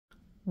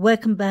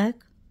Welcome back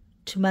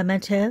to my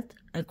mental health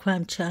and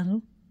crime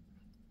channel.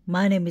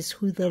 My name is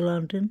Huda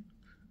London.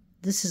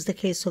 This is the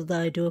case of the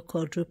Idaho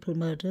quadruple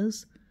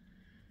murders.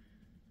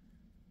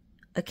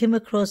 I came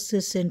across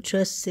this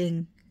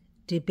interesting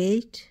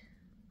debate.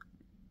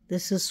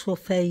 This is for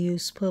fair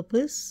use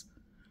purpose.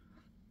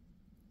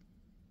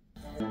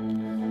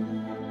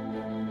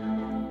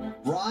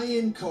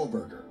 Bryan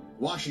Kohberger,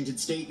 Washington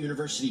State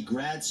University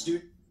grad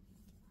student.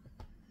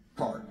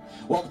 Card.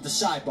 Welcome to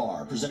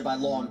Sidebar, presented by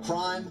Law and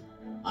Crime.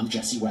 I'm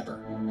Jesse Weber.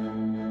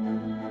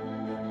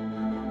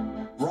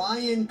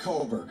 Bryan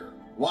Kohberger,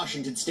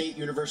 Washington State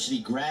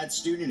University grad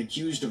student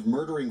accused of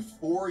murdering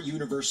 4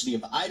 University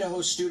of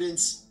Idaho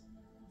students.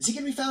 Is he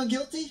going to be found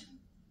guilty?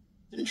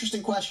 It's an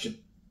interesting question.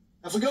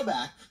 Now, if we go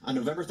back, on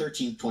November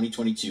 13th,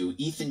 2022,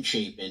 Ethan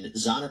Chapin,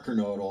 Zana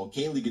Kernodle,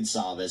 Kaylee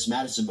Gonsalves,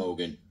 Madison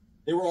Mogan,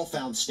 they were all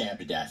found stabbed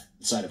to death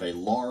inside of a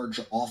large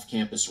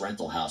off-campus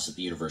rental house at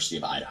the University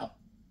of Idaho.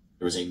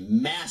 There was a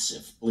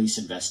massive police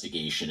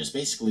investigation as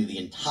basically the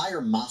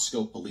entire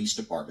Moscow Police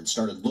Department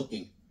started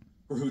looking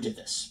for who did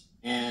this.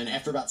 And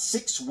after about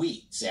 6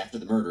 weeks after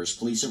the murders,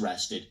 police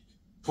arrested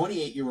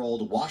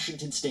 28-year-old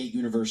Washington State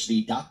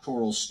University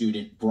doctoral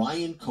student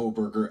Bryan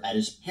Kohberger at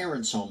his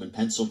parents' home in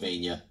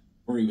Pennsylvania,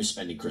 where he was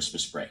spending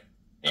Christmas break.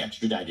 They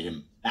extradited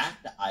him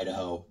back to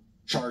Idaho,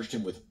 charged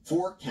him with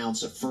 4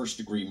 counts of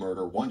first-degree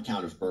murder, 1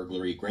 count of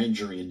burglary. Grand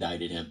jury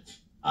indicted him.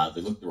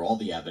 They looked through all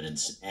the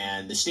evidence,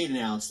 and the state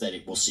announced that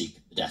it will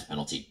seek the death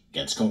penalty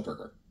against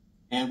Kohberger.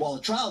 And while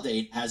the trial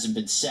date hasn't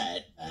been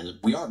set, and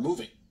we are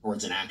moving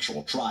towards an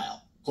actual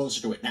trial,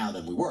 closer to it now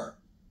than we were.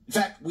 In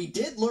fact, we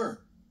did learn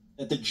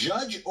that the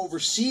judge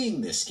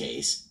overseeing this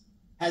case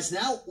has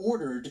now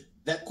ordered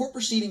that court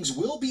proceedings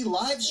will be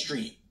live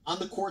streamed on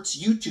the court's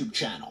YouTube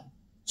channel.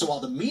 So while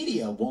the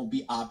media won't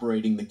be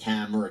operating the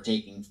camera or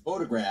taking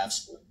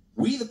photographs,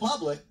 we, the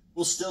public,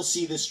 will still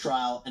see this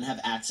trial and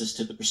have access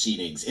to the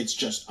proceedings. It's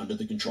just under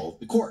the control of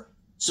the court.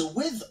 So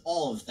with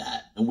all of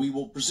that, and we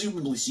will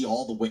presumably see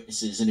all the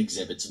witnesses and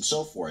exhibits and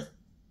so forth,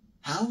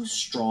 how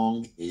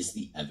strong is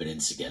the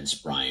evidence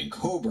against Bryan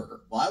Kohberger?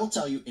 Well, I will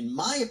tell you, in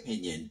my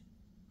opinion,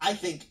 I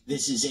think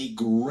this is a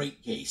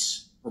great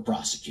case for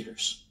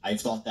prosecutors.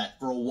 I've thought that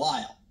for a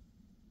while.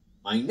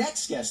 My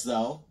next guest,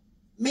 though,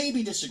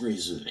 maybe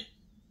disagrees with me.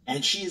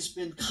 And she has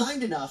been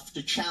kind enough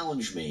to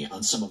challenge me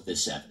on some of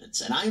this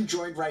evidence. And I am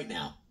joined right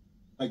now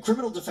by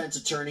criminal defense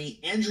attorney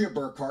Andrea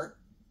Burkhart.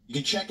 You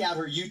can check out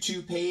her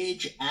YouTube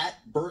page at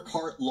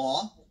Burkhart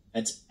Law.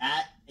 That's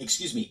at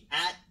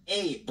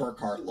A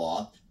Burkhart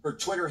Law. Her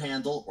Twitter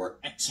handle, or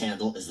X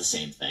handle, is the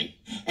same thing.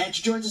 And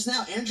she joins us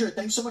now. Andrea,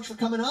 thanks so much for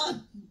coming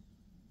on.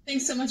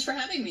 Thanks so much for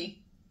having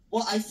me.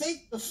 Well, I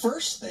think the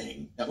first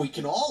thing that we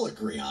can all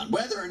agree on,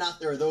 whether or not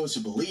there are those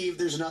who believe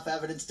there's enough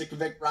evidence to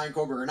convict Bryan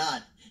Kohberger or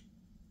not,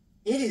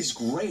 it is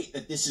great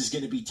that this is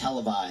going to be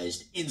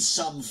televised in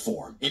some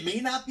form. It may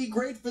not be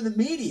great for the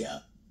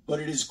media, but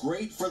it is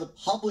great for the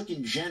public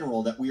in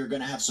general that we are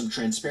going to have some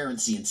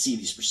transparency and see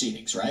these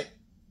proceedings, right?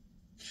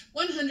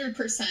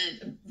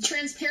 100%.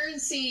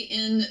 Transparency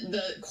in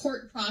the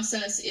court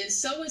process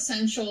is so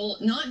essential,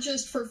 not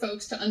just for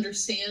folks to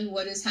understand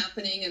what is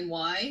happening and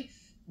why,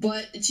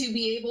 but to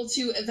be able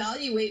to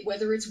evaluate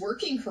whether it's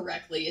working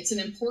correctly. It's an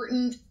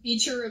important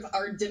feature of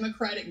our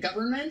democratic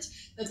government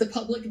that the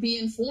public be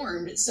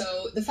informed.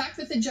 So the fact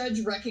that the judge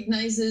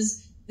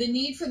recognizes the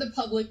need for the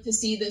public to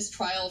see this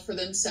trial for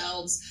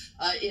themselves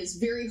is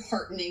very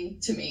heartening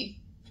to me.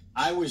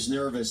 I was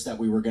nervous that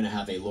we were going to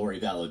have a Lori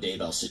Vallow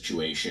Daybell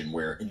situation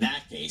where, in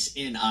that case,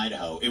 in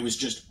Idaho, it was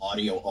just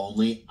audio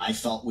only. I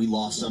felt we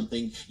lost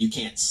something. You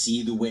can't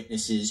see the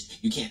witnesses.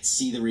 You can't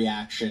see the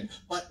reaction.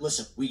 But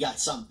listen, we got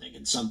something,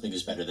 and something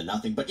is better than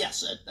nothing. But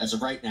yes, as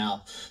of right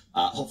now,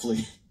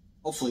 hopefully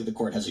the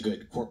court has a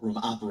good courtroom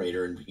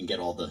operator and we can get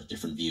all the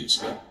different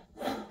views.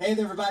 Hey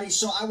there, everybody.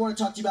 So I want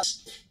to talk to you about...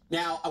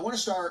 Now, I want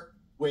to start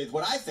with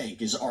what I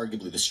think is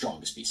arguably the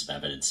strongest piece of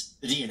evidence,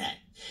 the DNA.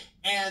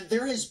 And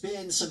there has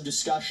been some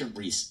discussion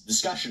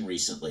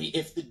recently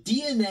if the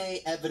DNA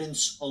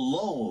evidence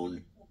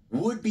alone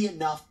would be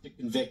enough to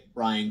convict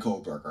Bryan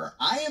Kohberger.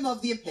 I am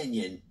of the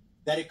opinion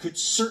that it could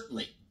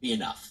certainly be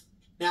enough.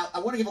 Now, I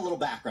want to give a little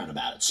background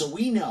about it. So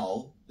we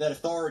know that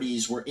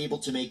authorities were able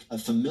to make a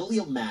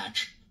familial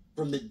match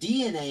from the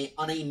DNA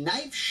on a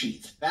knife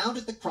sheath found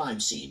at the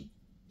crime scene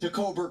to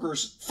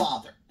Kohberger's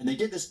father. And they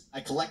did this by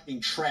collecting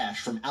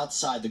trash from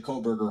outside the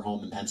Kohberger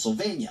home in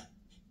Pennsylvania.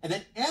 And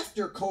then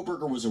after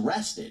Kohberger was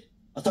arrested,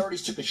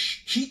 authorities took a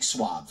cheek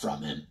swab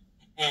from him,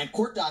 and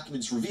court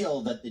documents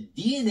reveal that the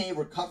DNA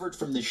recovered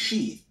from the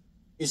sheath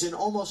is an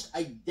almost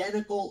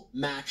identical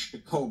match to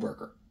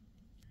Kohberger.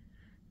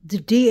 The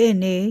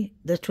DNA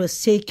that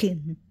was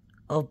taken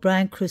of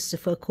Bryan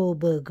Christopher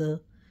Kohberger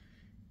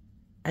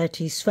at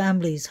his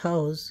family's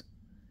house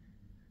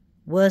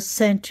was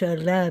sent to a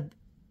lab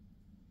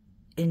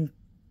in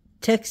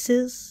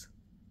Texas,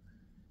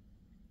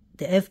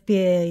 the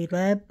FBI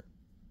lab,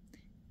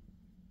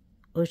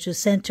 which was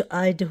sent to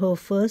Idaho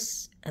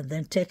first and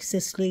then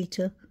Texas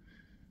later.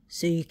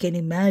 So you can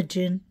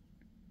imagine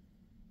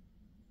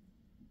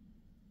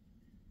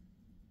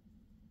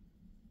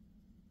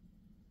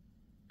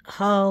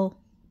how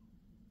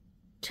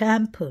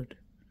tampered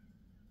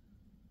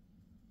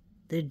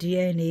the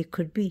DNA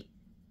could be.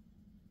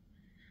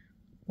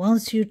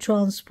 Once you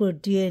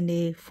transport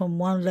DNA from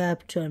one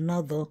lab to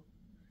another,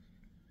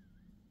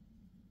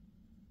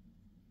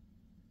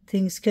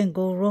 things can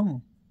go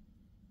wrong.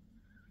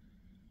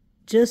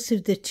 Just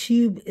if the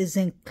tube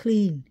isn't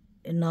clean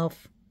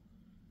enough,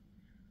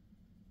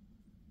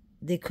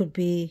 there could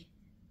be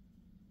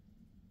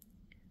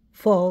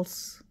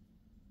false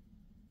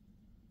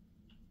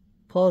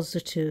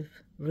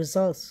positive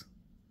results.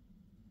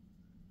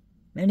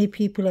 Many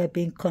people have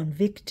been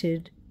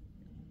convicted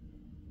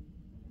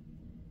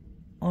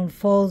on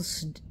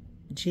false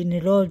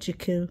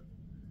genealogical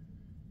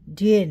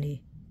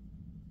DNA.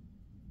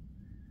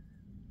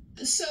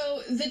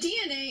 So the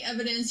DNA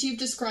evidence, you've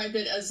described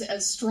it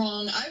as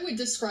strong. I would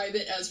describe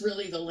it as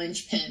really the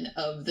linchpin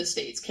of the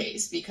state's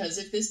case, because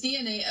if this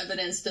DNA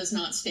evidence does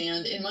not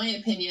stand, in my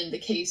opinion, the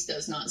case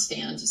does not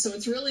stand. So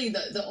it's really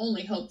the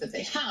only hope that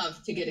they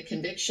have to get a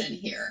conviction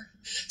here.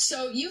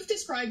 So you've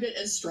described it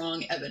as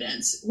strong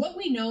evidence. What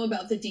we know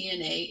about the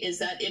DNA is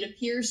that it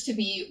appears to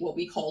be what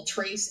we call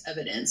trace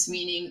evidence,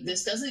 meaning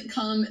this doesn't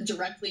come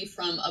directly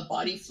from a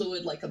body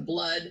fluid like a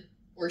blood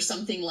or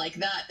something like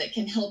that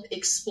can help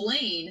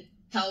explain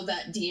how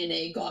that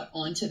DNA got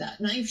onto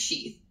that knife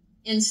sheath.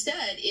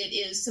 Instead, it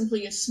is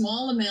simply a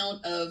small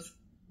amount of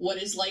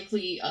what is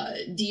likely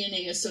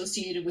DNA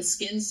associated with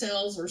skin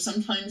cells, or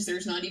sometimes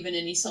there's not even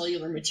any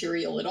cellular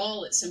material at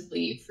all. It's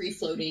simply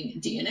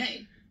free-floating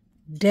DNA.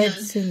 Dead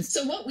cells.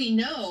 So what we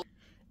know...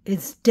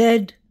 It's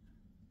dead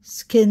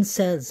skin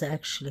cells,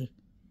 actually.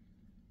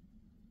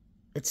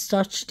 It's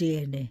such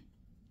DNA.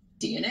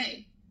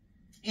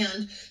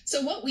 And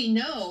so what we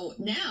know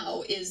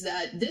now is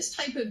that this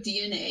type of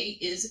DNA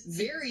is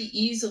very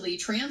easily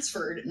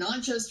transferred,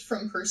 not just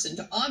from person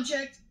to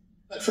object,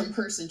 but from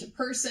person to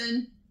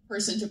person,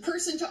 person to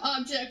person to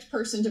object,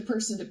 person to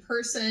person to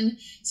person.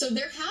 So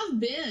there have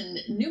been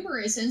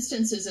numerous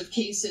instances of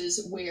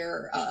cases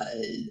where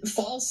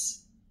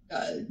false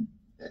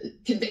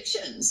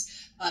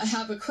convictions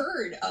have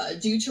occurred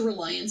due to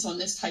reliance on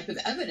this type of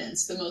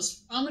evidence. The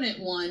most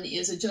prominent one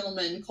is a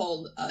gentleman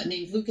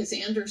named Lucas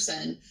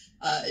Anderson,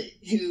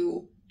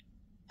 who,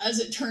 as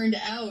it turned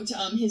out,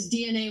 his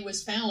DNA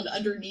was found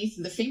underneath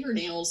the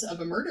fingernails of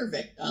a murder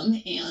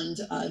victim, and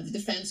the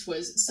defense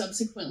was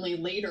subsequently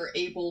later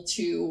able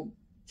to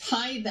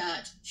tie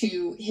that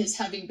to his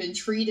having been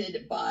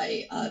treated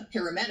by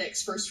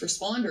paramedics, first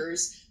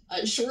responders,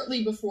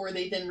 shortly before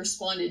they then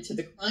responded to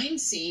the crime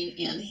scene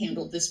and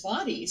handled this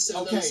body.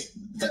 So okay,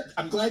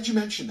 I'm glad you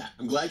mentioned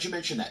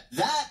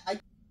that.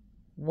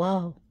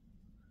 Wow.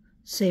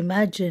 So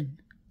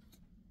imagine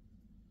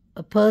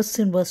a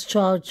person was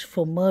charged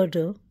for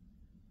murder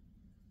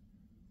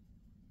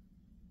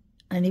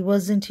and he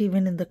wasn't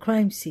even in the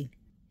crime scene.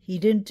 He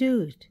didn't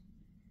do it.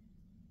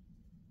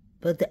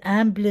 But the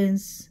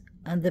ambulance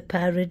and the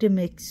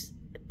paramedics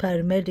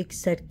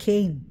that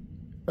came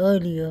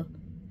earlier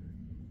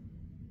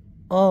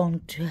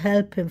on to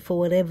help him for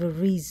whatever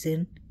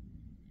reason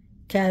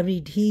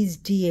carried his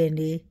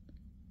DNA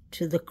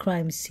to the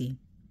crime scene,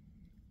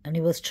 and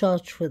he was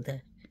charged for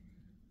that.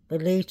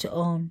 But later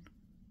on,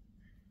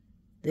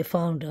 they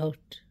found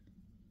out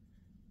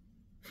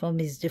from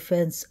his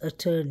defense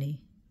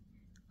attorney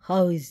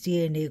how his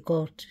DNA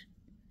got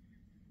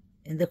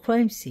in the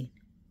crime scene.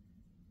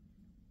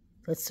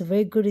 That's a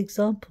very good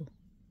example.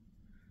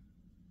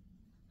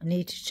 I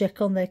need to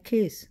check on that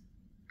case.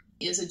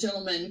 Is a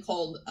gentleman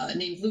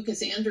named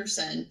Lucas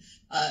Anderson,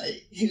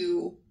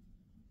 who,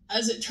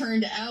 as it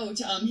turned out,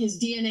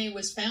 his DNA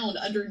was found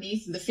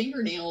underneath the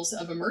fingernails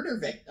of a murder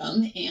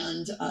victim,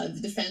 and the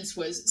defense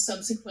was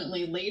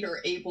subsequently later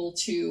able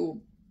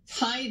to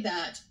tie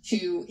that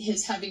to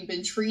his having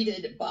been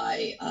treated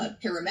by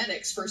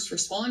paramedics, first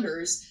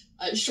responders,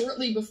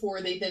 shortly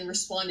before they then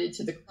responded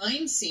to the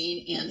crime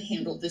scene and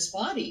handled this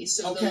body.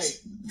 So okay,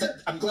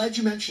 I'm glad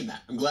you mentioned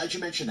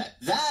that.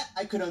 That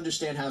I could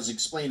understand how is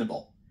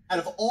explainable. Out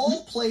of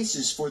all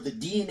places for the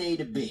DNA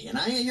to be, and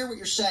I hear what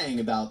you're saying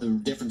about the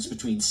difference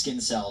between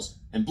skin cells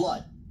and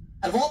blood.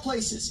 Out of all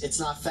places, it's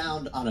not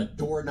found on a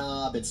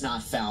doorknob, it's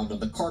not found on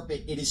the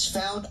carpet, it is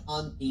found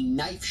on a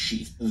knife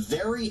sheath, the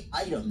very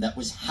item that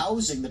was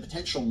housing the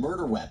potential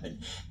murder weapon.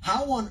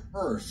 How on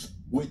earth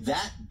would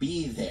that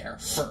be there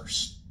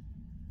first?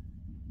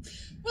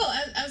 Well,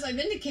 as I've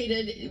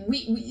indicated,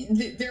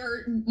 there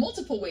are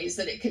multiple ways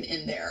that it can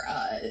end there.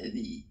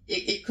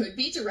 It could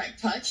be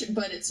direct touch,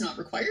 but it's not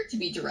required to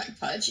be direct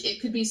touch. It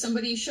could be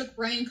somebody shook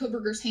Brian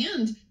Koberger's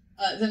hand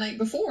the night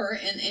before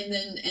and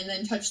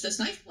then touched this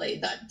knife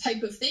blade. That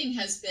type of thing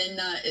has been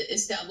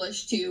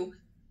established to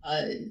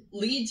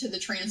lead to the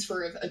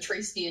transfer of a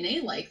trace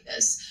DNA like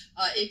this.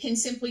 It can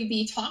simply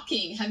be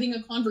talking, having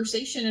a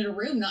conversation in a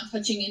room, not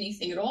touching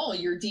anything at all.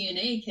 Your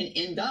DNA can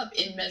end up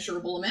in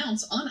measurable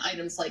amounts on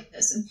items like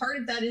this. And part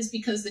of that is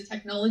because the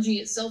technology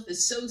itself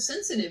is so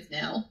sensitive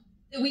now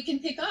that we can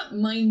pick up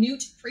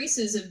minute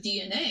traces of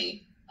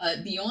DNA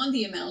beyond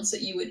the amounts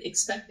that you would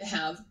expect to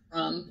have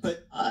from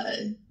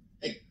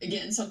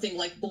again, something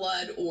like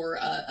blood or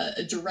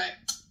a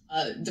direct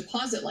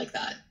deposit like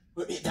that.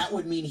 That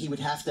would mean he would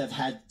have to have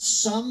had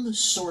some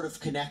sort of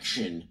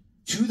connection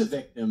to the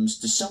victims,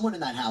 to someone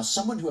in that house,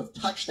 someone who have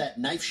touched that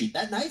knife sheath.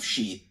 That knife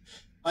sheath,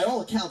 by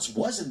all accounts,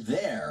 wasn't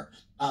there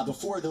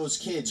before those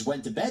kids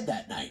went to bed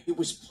that night. It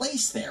was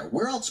placed there.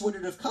 Where else would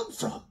it have come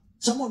from?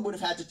 Someone would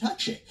have had to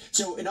touch it.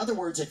 So, in other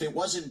words, if it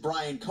wasn't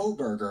Brian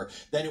Kohberger,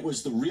 then it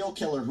was the real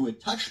killer who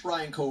had touched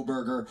Brian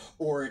Kohberger,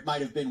 or it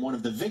might have been one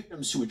of the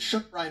victims who had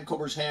shook Brian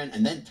Kohberger's hand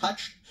and then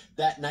touched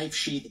that knife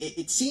sheath.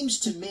 It seems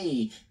to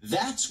me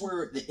that's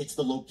where it's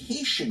the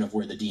location of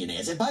where the DNA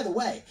is. And by the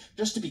way,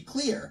 just to be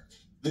clear,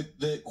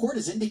 the court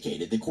has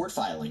indicated, the court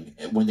filing,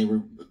 when they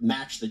were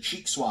matched the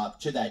cheek swab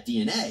to that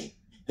DNA,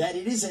 that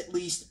it is at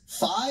least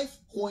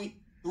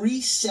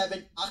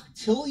 5.37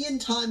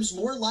 octillion times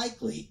more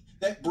likely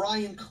that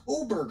Brian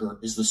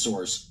Kohberger is the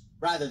source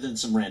rather than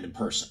some random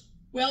person.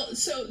 Well,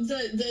 so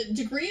the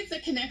degree of the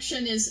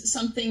connection is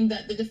something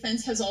that the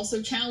defense has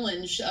also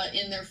challenged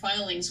in their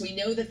filings. We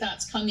know that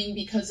that's coming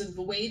because of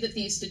the way that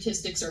these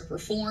statistics are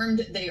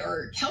performed. They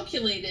are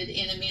calculated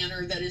in a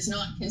manner that is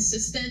not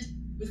consistent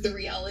with the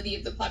reality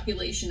of the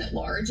population at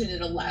large, and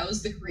it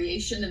allows the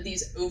creation of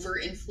these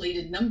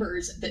overinflated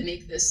numbers that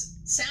make this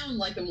sound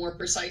like a more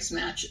precise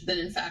match than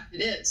in fact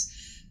it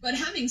is. But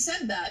having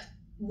said that,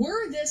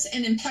 were this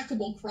an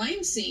impeccable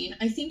crime scene,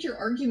 I think your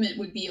argument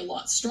would be a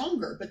lot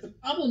stronger. But the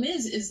problem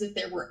is that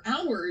there were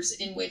hours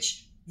in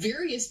which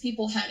various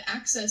people had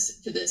access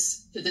to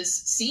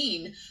this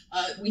scene.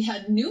 We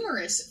had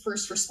numerous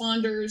first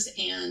responders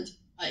and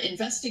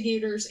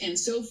investigators and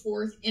so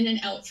forth in and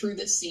out through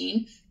this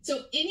scene.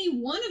 So any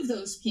one of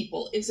those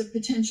people is a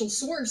potential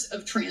source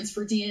of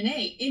transfer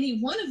DNA. Any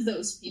one of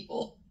those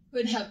people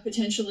could have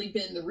potentially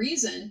been the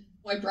reason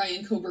why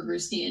Brian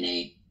Kohberger's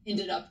DNA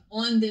ended up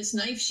on this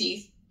knife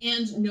sheath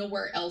and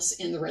nowhere else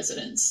in the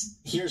residence.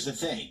 Here's the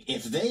thing.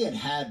 If they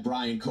had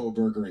Brian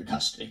Kohberger in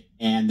custody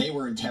and they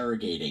were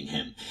interrogating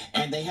him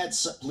and they had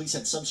police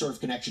had some sort of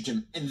connection to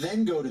him and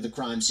then go to the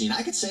crime scene,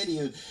 I could say to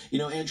you,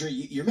 Andrea,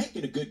 you're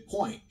making a good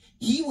point.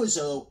 He was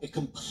a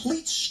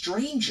complete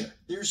stranger.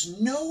 There's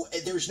no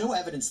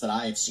evidence that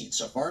I have seen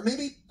so far.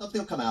 Maybe something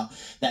will come out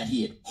that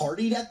he had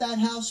partied at that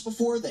house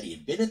before, that he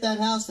had been at that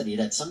house, that he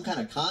had some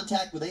kind of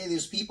contact with any of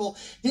these people.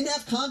 Didn't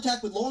have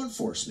contact with law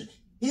enforcement.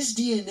 His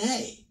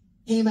DNA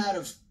came out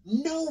of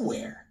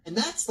nowhere. And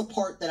that's the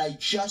part that I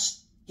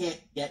just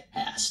can't get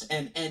past.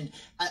 And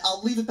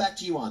I'll leave it back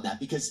to you on that,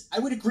 because I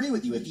would agree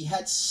with you if he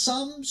had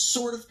some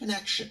sort of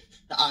connection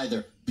to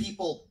either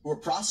people who were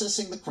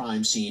processing the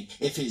crime scene,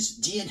 if his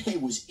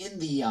DNA was in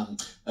the,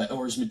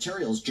 or his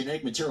materials,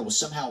 genetic material was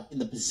somehow in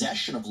the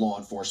possession of law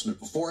enforcement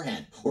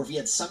beforehand, or if he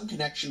had some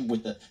connection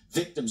with the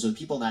victims or the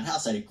people in that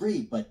house, I'd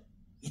agree, but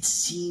it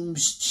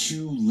seems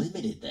too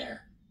limited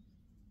there.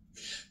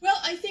 Well,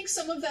 I think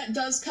some of that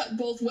does cut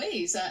both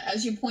ways.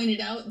 As you pointed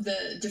out,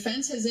 the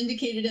defense has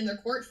indicated in their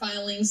court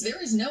filings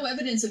there is no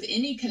evidence of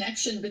any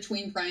connection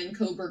between Brian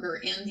Kohberger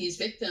and these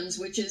victims,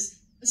 which is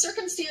a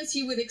circumstance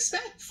you would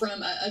expect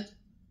from a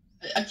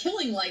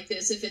killing like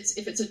this if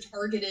it's a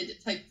targeted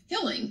type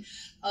killing.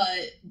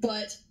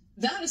 But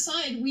that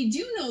aside, we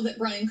do know that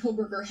Brian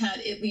Kohberger had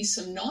at least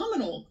some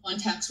nominal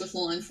contacts with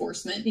law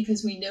enforcement,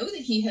 because we know that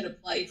he had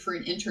applied for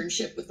an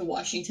internship with the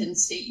Washington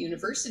State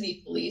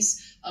University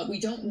Police. We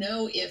don't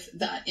know if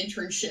that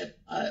internship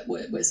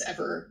was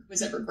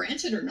ever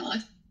granted or not,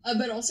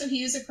 but also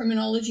he is a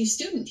criminology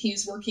student.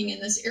 He's working in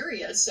this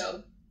area.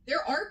 So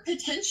there are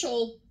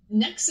potential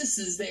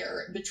nexuses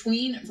there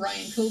between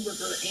Brian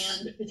Kohberger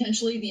and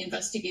potentially the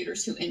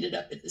investigators who ended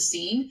up at the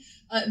scene.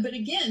 But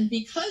again,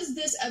 because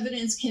this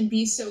evidence can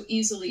be so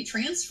easily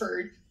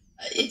transferred,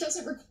 it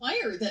doesn't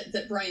require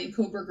that Brian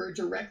Kohberger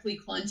directly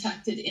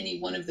contacted any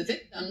one of the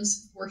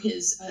victims for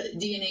his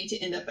DNA to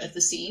end up at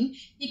the scene.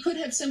 He could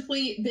have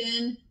simply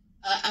been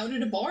out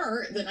at a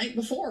bar the night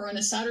before on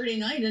a Saturday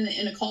night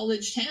in a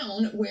college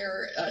town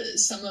where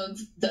some of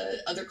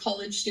the other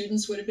college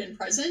students would have been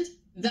present.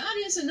 That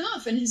is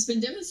enough and has been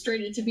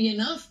demonstrated to be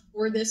enough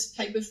for this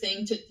type of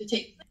thing to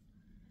take place.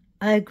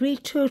 I agree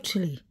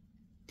totally.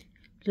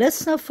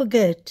 Let's not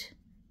forget,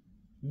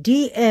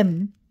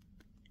 DM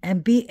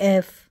and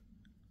BF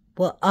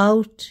were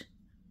out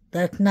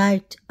that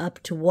night up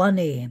to 1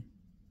 a.m.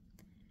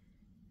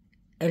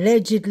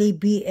 Allegedly,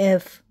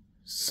 BF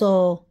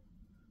saw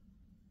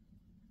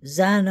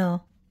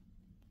Xana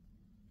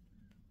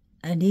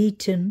and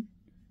Eaton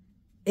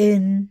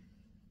in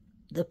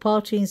the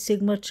party in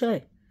Sigma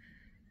Chi.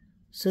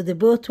 So they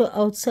both were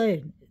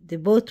outside. They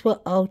both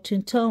were out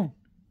in town.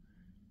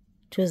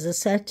 It was a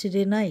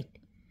Saturday night.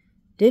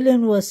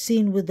 Dylan was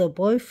seen with her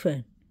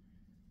boyfriend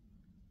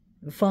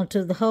in front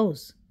of the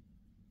house,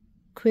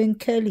 Quinn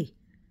Kelly.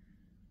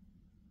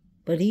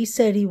 But he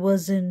said he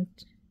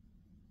wasn't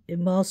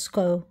in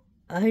Moscow,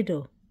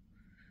 Idaho.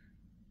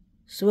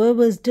 So where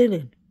was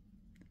Dylan?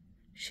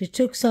 She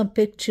took some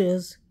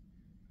pictures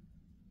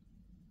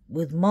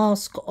with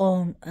mask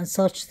on and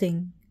such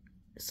things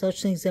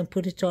and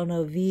put it on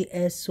her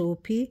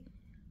VSOP.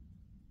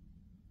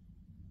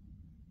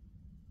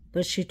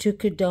 but she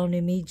took it down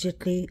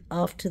immediately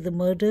after the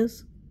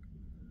murders.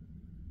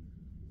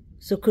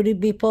 So could it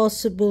be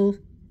possible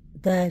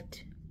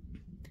that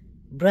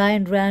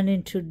Brian ran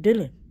into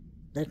Dylan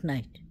that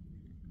night?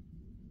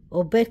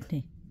 Or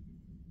Bethany?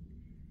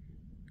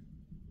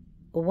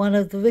 Or one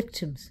of the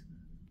victims?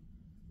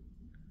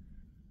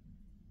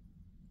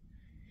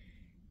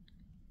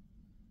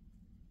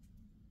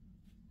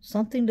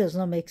 Something does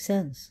not make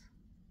sense.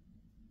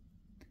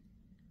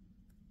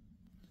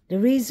 The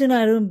reason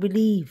I don't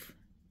believe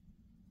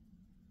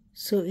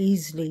so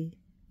easily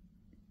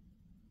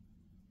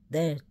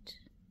that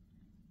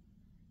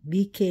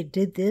BK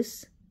did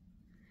this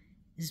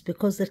is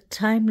because the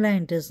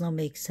timeline does not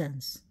make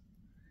sense.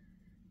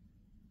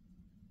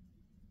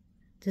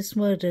 This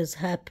murder has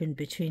happened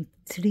between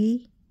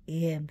 3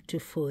 a.m. to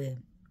 4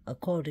 a.m.,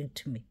 according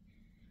to me.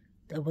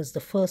 That was the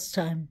first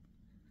timeline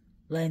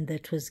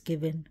that was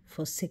given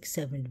for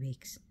 6-7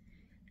 weeks.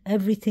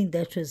 Everything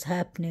that was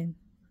happening,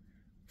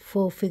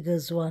 4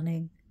 figures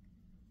running,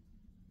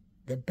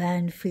 the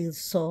Banfield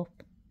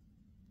soap,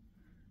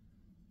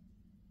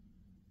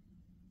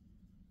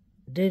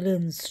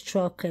 Dylan's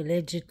truck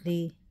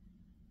allegedly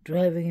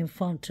driving in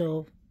front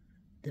of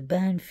the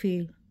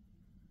Banfield.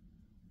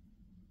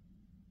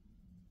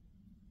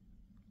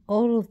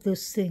 All of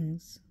those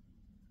things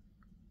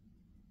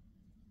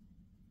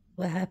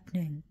were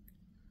happening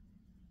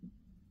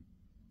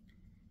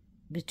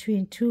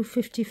between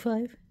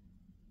 2:55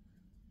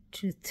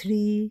 to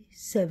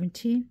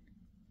 3:17.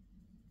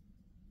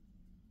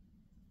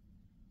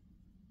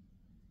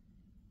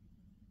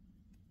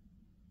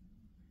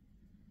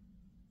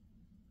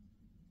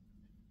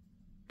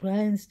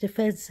 Brian's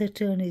defense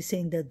attorney is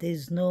saying that there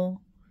is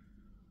no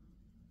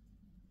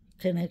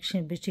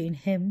connection between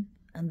him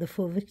and the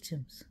 4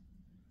 victims.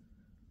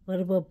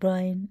 What about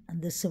Brian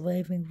and the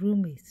surviving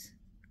roommates?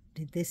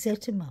 Did they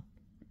set him up?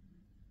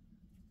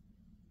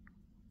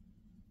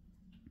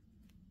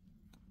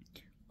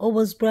 Or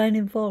was Brian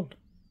involved?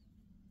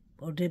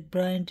 Or did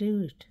Brian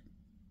do it?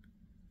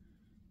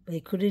 But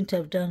he couldn't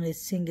have done it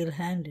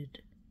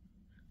single-handedly.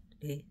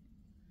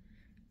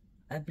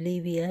 I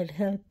believe he had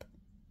help.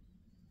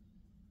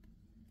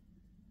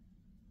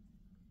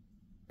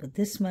 But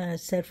this man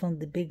has said from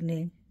the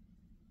beginning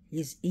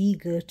he's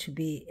eager to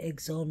be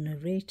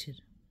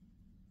exonerated.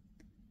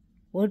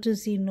 What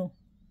does he know?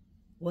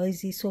 Why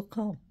is he so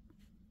calm?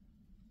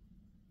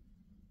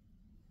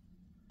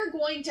 We're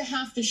going to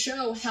have to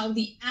show how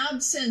the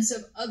absence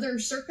of other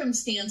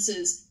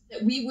circumstances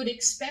that we would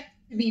expect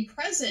to be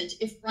present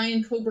if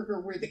Brian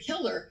Kohberger were the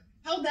killer,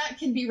 how that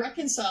can be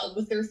reconciled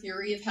with their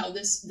theory of how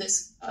this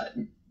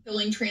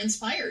killing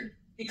transpired.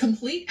 The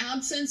complete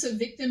absence of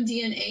victim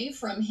DNA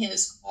from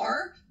his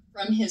car,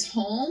 from his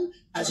home.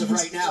 As of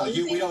right now,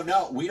 we don't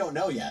know. We don't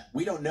know yet.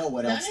 We don't know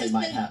what else they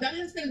might have. That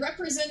has been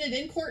represented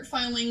in court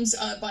filings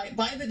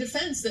by the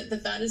defense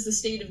that is the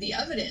state of the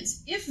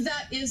evidence. If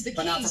that is the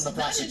case, not from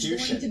the prosecution.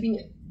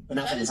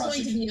 That is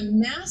going to be a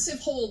massive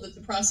hole that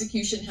the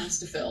prosecution has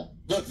to fill.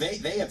 Look,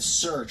 they have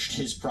searched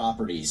his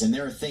properties, and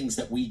there are things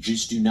that we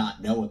just do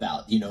not know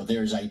about. You know,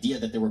 there's idea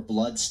that there were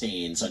blood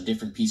stains on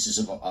different pieces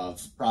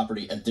of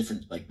property, of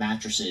different like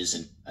mattresses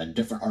and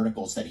different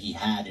articles that he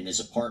had in his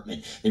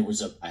apartment. There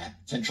was a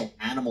potential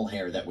animal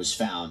hair that was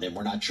found, and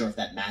we're not sure if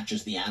that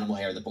matches the animal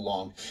hair that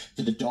belonged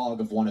to the dog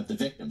of one of the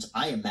victims.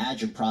 I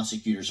imagine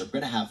prosecutors are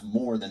going to have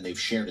more than they've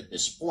shared at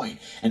this point.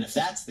 And if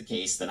that's the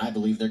case, then I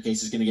believe their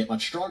case is going to get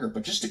much stronger.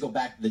 But just to go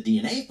back to the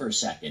DNA for a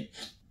second,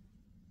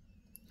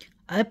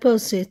 I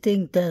personally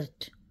think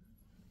that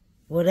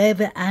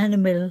whatever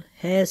animal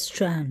hair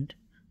strand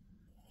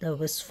that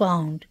was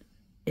found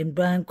in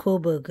Brian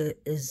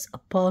Kohberger's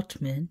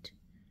apartment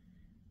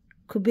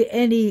could be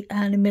any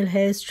animal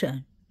hair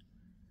strand.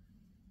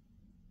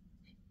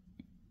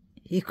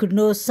 He could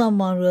know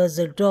someone who has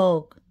a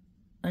dog,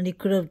 and he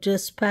could have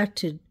just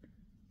patted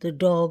the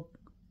dog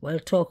while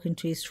talking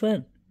to his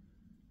friend.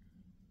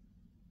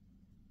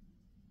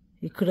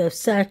 He could have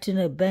sat in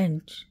a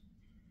bench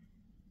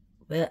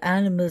where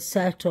animals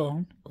sat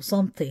on or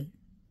something.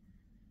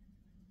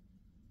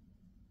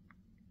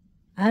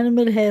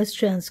 Animal hair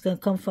strands can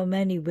come from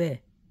anywhere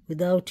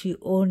without you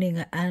owning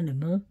an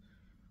animal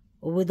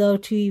or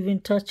without you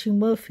even touching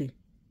Murphy.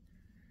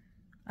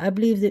 I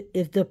believe that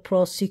if the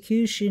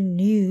prosecution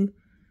knew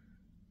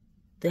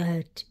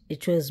that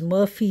it was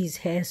Murphy's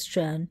hair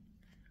strand,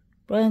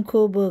 Brian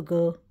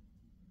Kohberger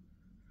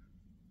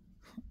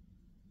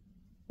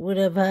would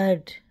have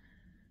had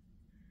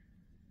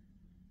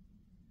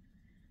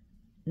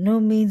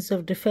no means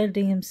of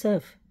defending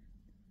himself,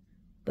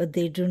 but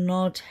they do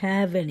not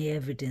have any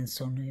evidence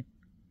on him.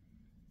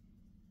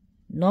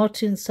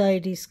 Not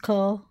inside his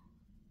car,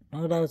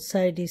 not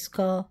outside his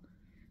car,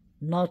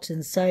 not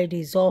inside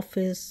his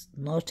office,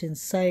 not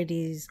inside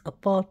his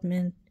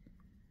apartment.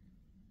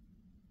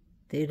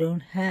 They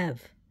don't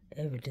have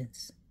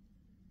evidence.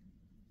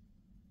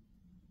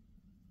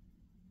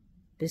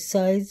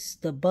 Besides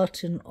the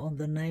button on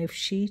the knife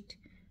sheet,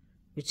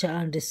 which I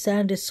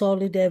understand is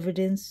solid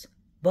evidence,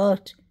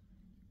 but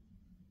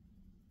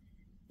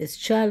it's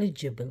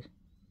challengeable.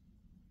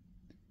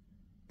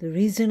 The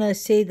reason I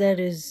say that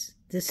is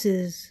this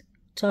is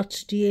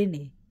touch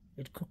DNA.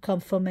 It could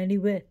come from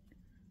anywhere.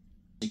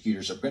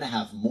 Prosecutors are going to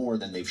have more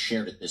than they've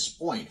shared at this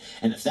point.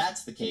 And if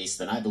that's the case,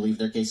 then I believe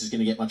their case is going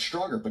to get much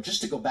stronger. But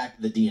just to go back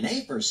to the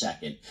DNA for a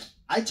second,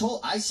 I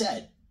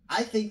said,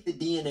 I think the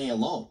DNA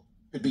alone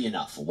could be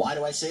enough. Why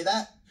do I say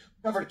that?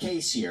 We covered a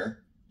case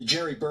here, the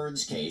Jerry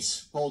Burns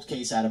case, cold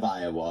case out of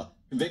Iowa,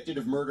 convicted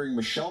of murdering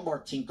Michelle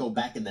Martinko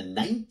back in the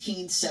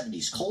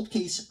 1970s, cold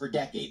case for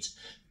decades.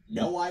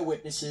 No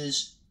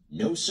eyewitnesses,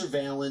 no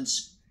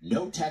surveillance,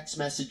 no text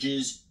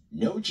messages,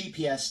 no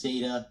GPS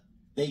data.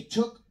 They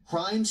took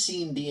crime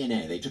scene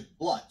DNA. They took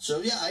blood.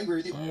 So, yeah, I agree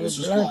with you. This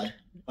was blood.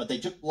 But they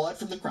took blood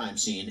from the crime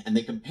scene and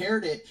they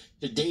compared it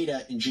to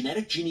data in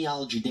genetic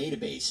genealogy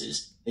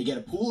databases. They get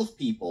a pool of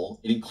people.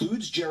 It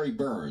includes Jerry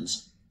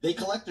Burns. They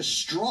collect a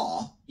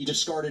straw he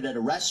discarded at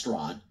a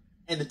restaurant.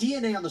 And the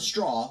DNA on the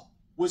straw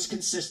was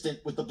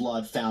consistent with the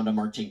blood found on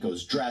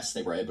Martinko's dress.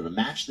 They were able to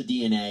match the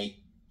DNA.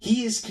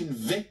 He is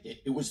convicted.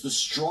 It was the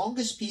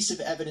strongest piece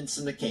of evidence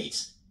in the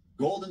case.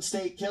 Golden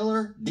State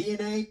Killer,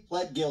 DNA,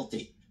 pled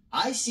guilty.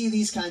 I see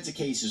these kinds of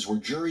cases where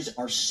juries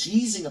are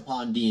seizing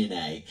upon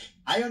DNA.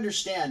 I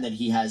understand that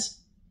he has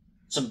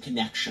some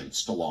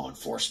connections to law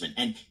enforcement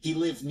and he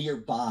lived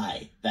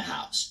nearby the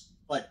house.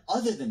 But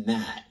other than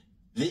that,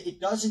 it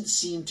doesn't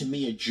seem to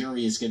me a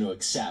jury is going to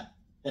accept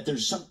that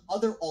there's some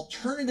other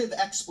alternative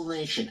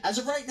explanation. As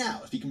of right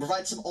now, if he can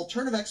provide some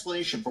alternative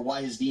explanation for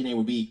why his DNA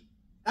would be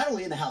not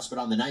only in the house but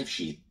on the knife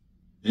sheath,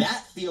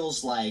 that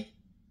feels like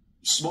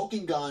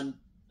smoking gun,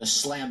 a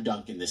slam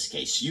dunk in this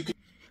case.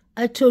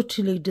 I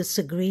totally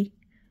disagree,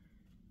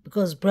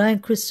 because Brian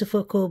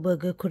Christopher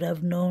Koberger could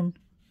have known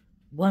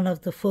one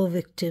of the 4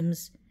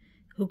 victims.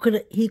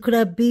 He could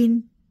have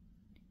been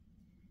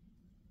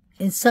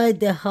inside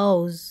their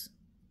house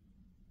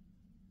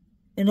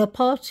in a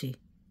party.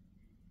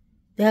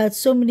 They had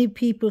so many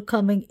people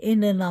coming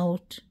in and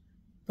out.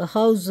 The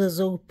house was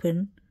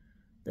open,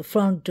 the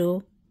front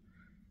door.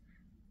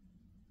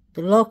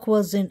 The lock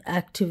wasn't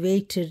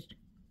activated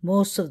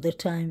most of the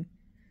time.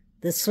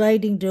 The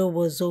sliding door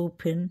was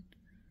open.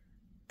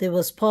 There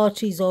was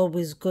parties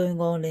always going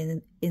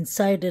on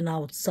inside and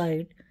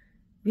outside.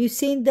 We've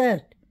seen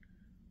that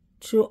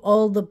through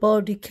all the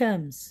body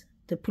cams,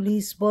 the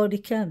police body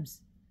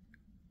cams.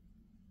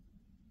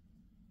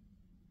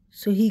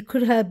 So he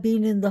could have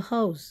been in the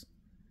house.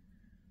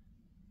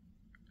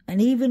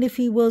 And even if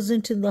he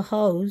wasn't in the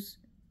house,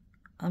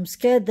 I'm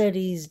scared that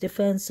his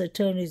defense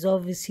attorney is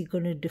obviously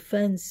going to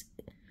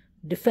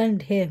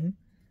defend him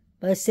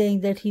by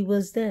saying that he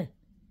was there.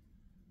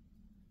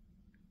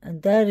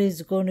 And that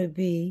is going to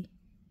be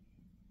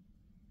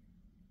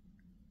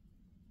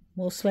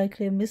most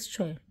likely a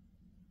mistrial.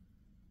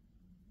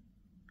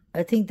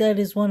 I think that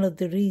is one of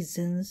the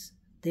reasons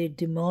they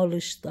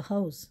demolished the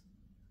house.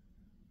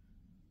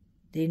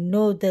 They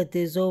know that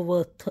there's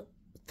over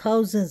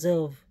thousands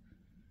of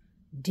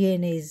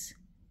DNAs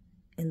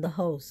in the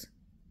house.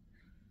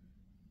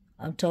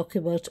 I'm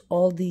talking about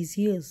all these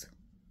years.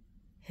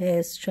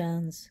 Hair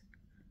strands,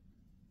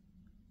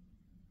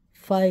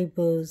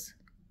 fibers,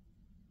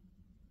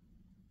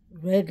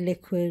 red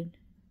liquid,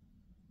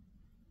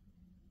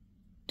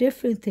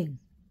 different thing.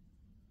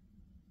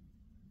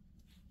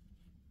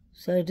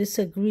 So I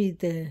disagree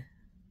there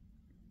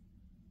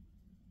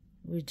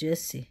with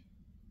Jesse.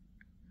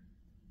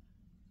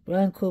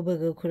 Brian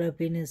Koberger could have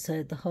been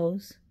inside the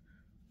house.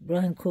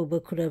 Brian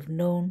Koberger could have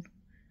known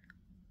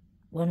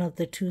one of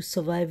the 2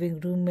 surviving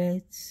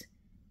roommates.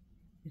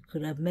 You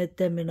could have met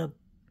them in a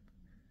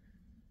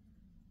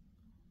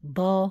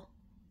bar.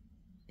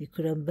 You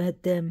could have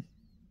met them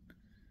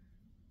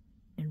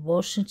in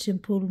Washington,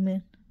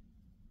 Pullman.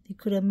 You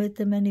could have met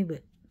them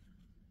anywhere.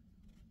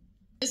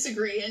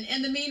 Disagree,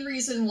 and the main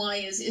reason why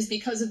is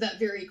because of that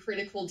very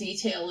critical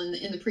detail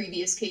in the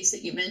previous case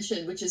that you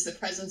mentioned, which is the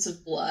presence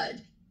of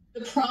blood.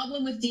 The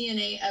problem with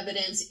DNA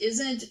evidence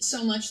isn't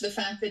so much the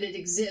fact that it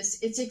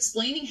exists, it's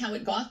explaining how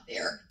it got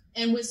there.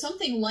 And with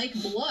something like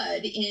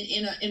blood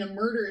in a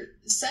murder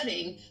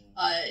setting,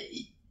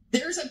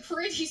 there's a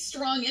pretty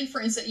strong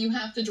inference that you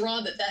have to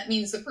draw that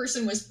means the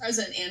person was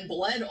present and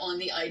bled on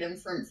the item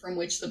from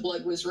which the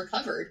blood was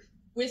recovered.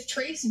 With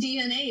trace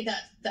DNA,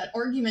 that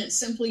argument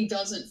simply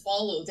doesn't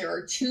follow. There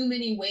are too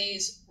many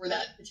ways for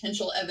that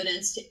potential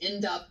evidence to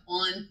end up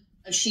on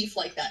a sheath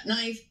like that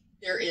knife.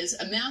 There is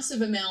a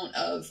massive amount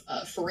of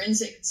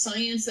forensic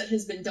science that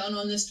has been done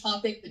on this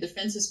topic. The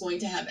defense is going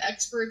to have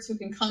experts who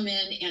can come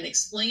in and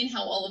explain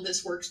how all of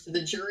this works to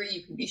the jury.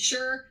 You can be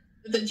sure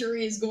that the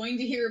jury is going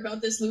to hear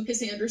about this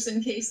Lucas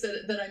Anderson case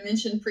that I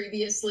mentioned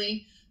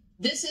previously.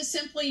 This is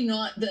simply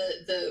not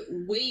the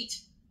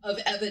weight of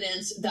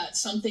evidence that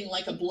something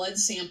like a blood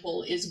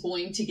sample is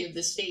going to give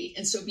the state.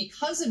 And so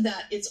because of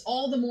that, it's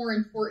all the more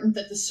important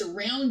that the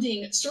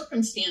surrounding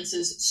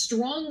circumstances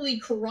strongly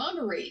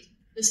corroborate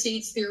the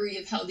state's theory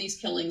of how these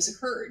killings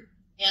occurred.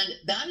 And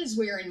that is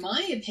where, in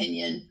my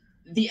opinion,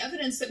 the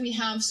evidence that we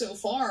have so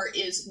far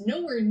is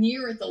nowhere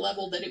near at the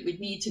level that it would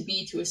need to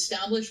be to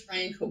establish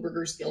Brian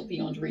Koberger's guilt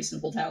beyond a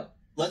reasonable doubt.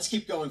 let's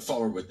keep going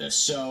forward with this.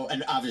 So,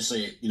 and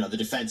obviously, the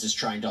defense is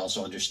trying to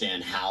also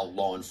understand how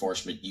law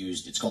enforcement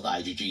used, it's called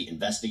IGG,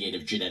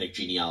 investigative genetic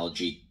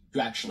genealogy,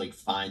 to actually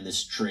find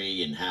this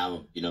tree and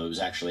how, it was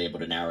actually able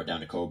to narrow it down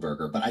to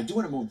Kohberger. But I do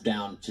want to move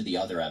down to the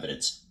other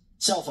evidence,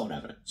 cell phone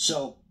evidence.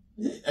 So,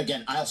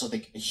 again, I also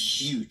think a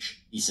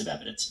huge piece of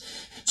evidence.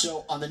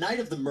 So, on the night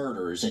of the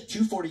murders at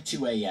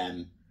 2:42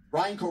 a.m.,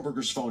 Brian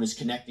Kohberger's phone is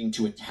connecting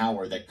to a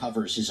tower that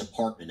covers his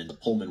apartment in the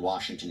Pullman,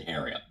 Washington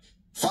area.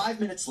 5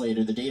 minutes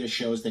later, the data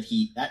shows that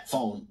that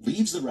phone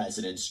leaves the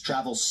residence,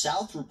 travels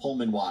south through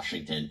Pullman,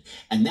 Washington,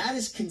 and that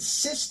is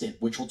consistent,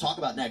 which we'll talk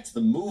about next,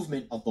 the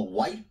movement of the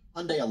white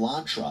Hyundai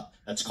Elantra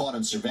that's caught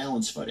on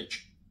surveillance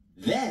footage.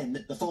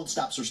 Then the phone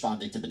stops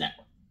responding to the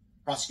network.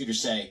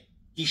 Prosecutors say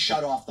he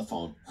shut off the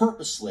phone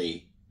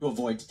purposely to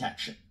avoid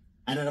detection.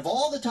 And out of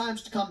all the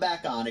times to come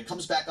back on, it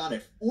comes back on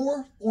at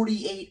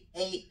 4:48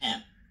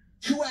 a.m.,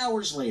 2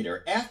 hours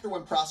later, after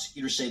when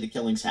prosecutors say the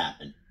killings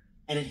happened,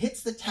 and it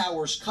hits the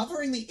towers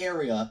covering the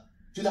area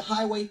to the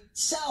highway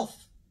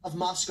south of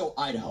Moscow,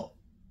 Idaho.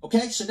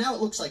 Okay, so now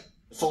it looks like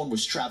the phone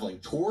was traveling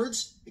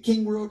towards the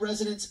King Road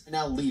residence and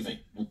now leaving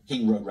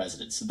King Road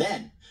residence.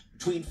 Then,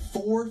 between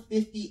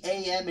 4:50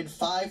 a.m. and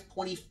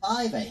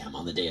 5:25 a.m.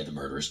 on the day of the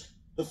murders,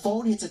 the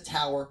phone hits a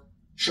tower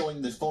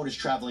showing the phone is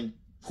traveling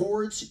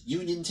towards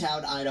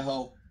Uniontown,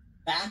 Idaho,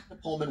 back to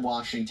Pullman,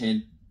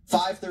 Washington.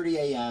 5:30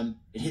 a.m.,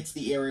 it hits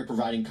the area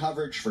providing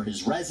coverage for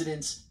his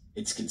residence.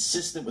 It's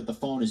consistent with the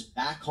phone is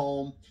back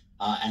home,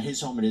 at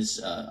his home in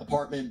his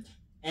apartment.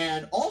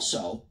 And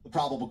also, the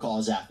probable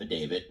cause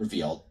affidavit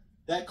revealed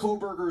that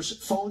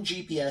Kohberger's phone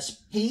GPS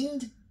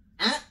pinged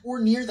at or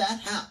near that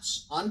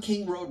house on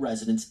King Road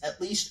residence at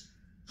least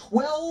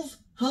 12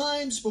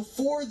 times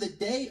before the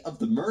day of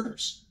the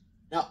murders.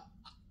 Now,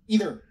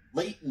 either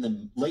late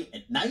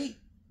at night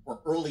or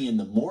early in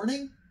the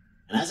morning.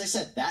 And as I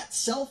said, that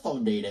cell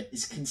phone data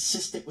is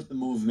consistent with the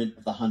movement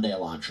of the Hyundai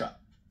Elantra.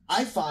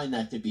 I find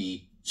that to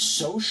be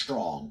so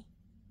strong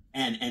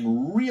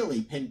and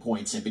really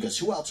pinpoints him, because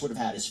who else would have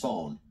had his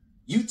phone?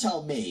 You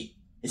tell me,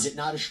 is it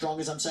not as strong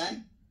as I'm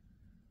saying?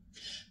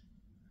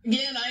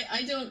 Again,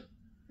 I don't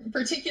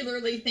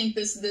particularly think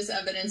this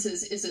evidence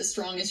is as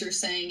strong as you're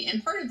saying.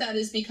 And part of that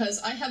is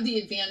because I have the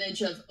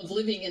advantage of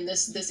living in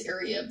this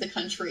area of the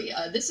country.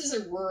 This is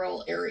a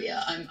rural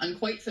area. I'm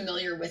quite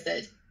familiar with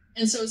it.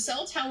 And so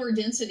cell tower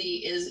density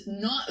is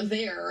not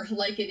there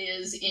like it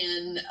is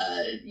in,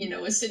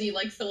 a city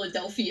like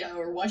Philadelphia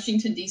or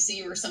Washington,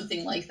 D.C. or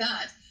something like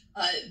that.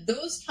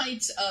 Those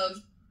types of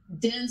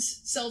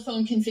dense cell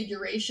phone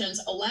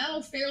configurations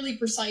allow fairly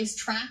precise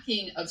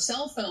tracking of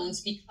cell phones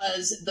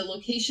because the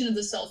location of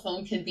the cell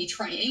phone can be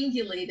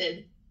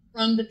triangulated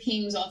from the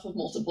pings off of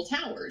multiple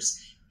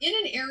towers. In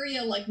an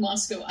area like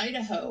Moscow,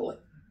 Idaho,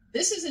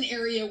 this is an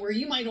area where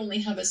you might only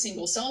have a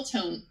single cell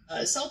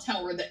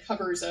tower that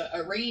covers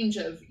a range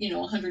of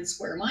 100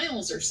 square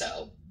miles or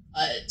so.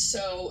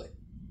 So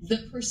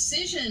the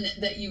precision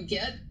that you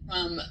get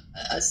from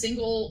a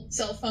single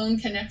cell phone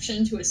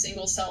connection to a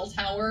single cell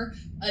tower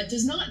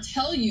does not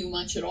tell you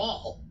much at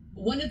all.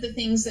 One of the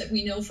things that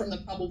we know from the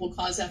probable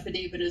cause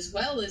affidavit as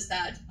well is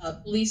that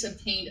police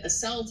obtained a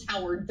cell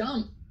tower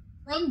dump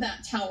from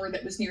that tower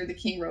that was near the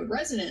King Road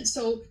residence.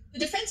 So the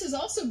defense is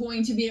also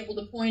going to be able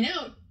to point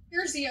out,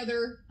 here's the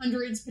other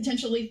hundreds,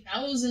 potentially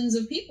thousands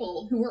of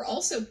people who were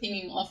also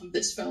pinging off of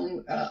this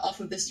phone, off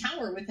of this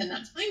tower within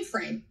that time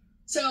frame.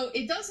 So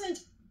it doesn't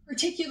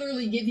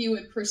particularly give you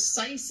a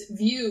precise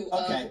view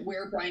of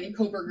where Brian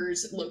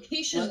Kohberger's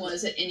location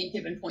was at any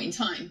given point in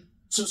time.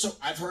 So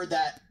I've heard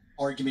that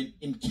argument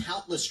in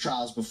countless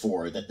trials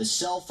before, that the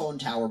cell phone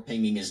tower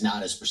pinging is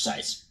not as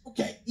precise.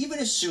 Okay, even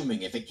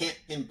assuming if it can't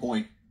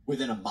pinpoint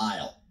within a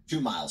mile,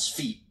 2 miles,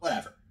 feet,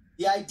 whatever.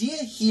 The idea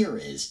here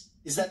is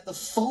that the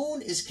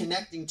phone is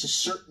connecting to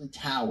certain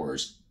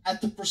towers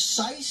at the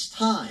precise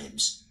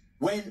times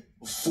when,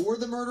 before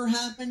the murder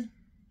happened,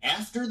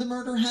 after the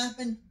murder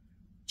happened,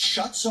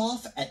 shuts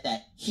off at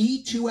that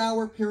key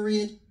 2-hour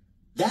period.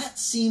 That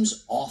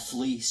seems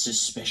awfully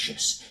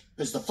suspicious,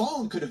 because the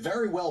phone could have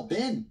very well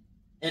been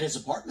at his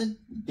apartment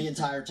the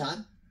entire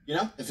time.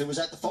 If it was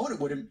at the phone,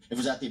 if it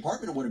was at the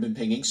apartment, it would have been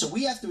pinging. So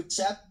we have to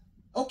accept,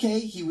 okay,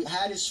 he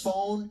had his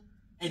phone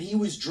and he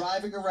was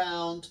driving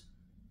around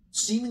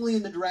seemingly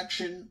in the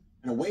direction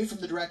and away from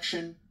the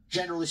direction,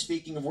 generally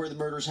speaking, of where the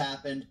murders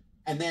happened,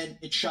 and then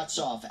it shuts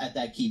off at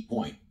that key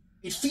point.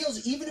 It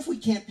feels, even if we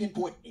can't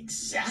pinpoint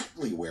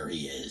exactly where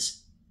he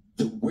is,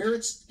 where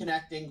it's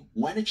connecting,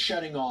 when it's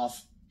shutting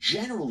off,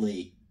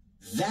 generally,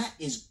 that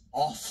is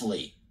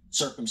awfully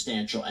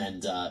circumstantial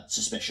and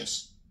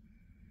suspicious.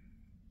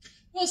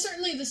 Well,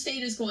 certainly the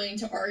state is going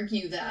to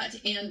argue that,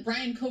 and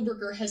Brian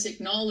Kohberger has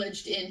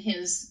acknowledged in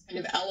his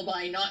kind of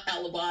alibi, not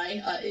alibi,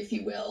 if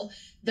you will,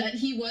 that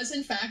he was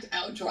in fact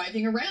out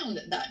driving around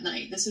that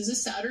night. This is a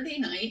Saturday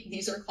night.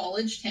 These are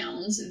college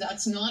towns.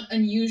 That's not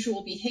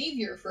unusual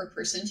behavior for a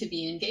person to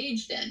be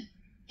engaged in.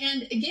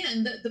 And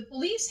again, the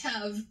police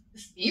have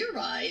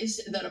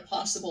theorized that a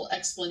possible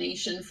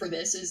explanation for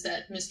this is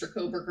that Mr.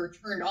 Kohberger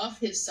turned off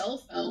his cell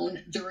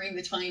phone during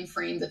the time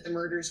frame that the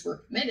murders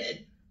were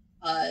committed.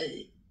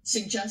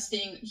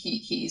 suggesting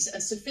he's a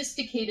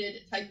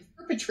sophisticated type of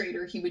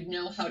perpetrator. He would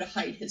know how to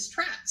hide his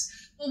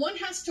tracks. Well, one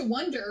has to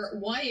wonder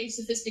why a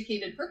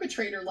sophisticated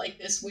perpetrator like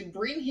this would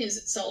bring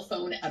his cell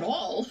phone at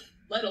all,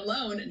 let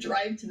alone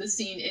drive to the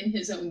scene in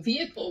his own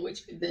vehicle,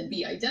 which could then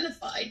be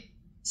identified.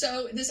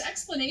 So this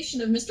explanation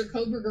of Mr.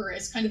 Kohberger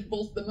as kind of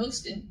both the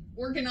most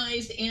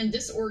organized and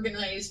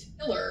disorganized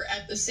killer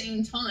at the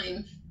same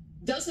time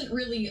doesn't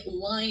really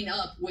line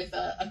up with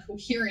a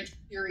coherent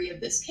theory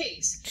of this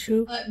case.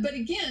 True. But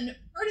again,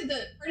 part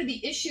of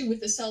the issue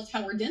with the cell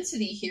tower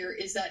density here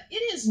is that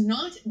it is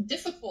not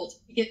difficult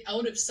to get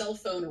out of cell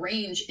phone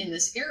range in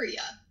this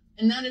area.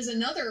 And that is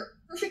another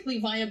perfectly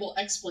viable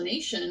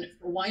explanation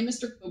for why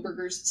Mr.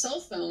 Kohberger's cell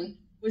phone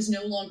was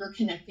no longer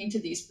connecting to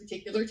these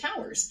particular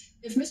towers.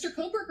 If Mr.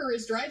 Kohberger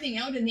is driving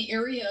out in the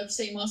area of,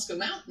 say, Moscow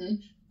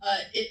Mountain,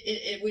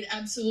 it would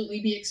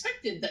absolutely be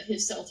expected that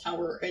his cell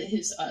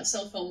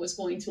phone was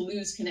going to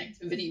lose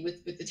connectivity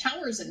with the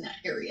towers in that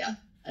area.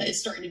 It's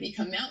starting to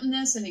become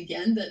mountainous, and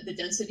again, the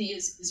density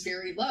is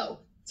very low.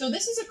 So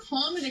this is a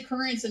common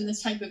occurrence in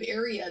this type of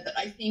area that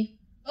I think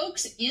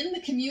folks in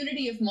the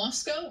community of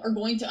Moscow are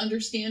going to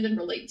understand and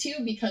relate to,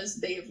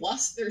 because they have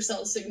lost their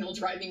cell signal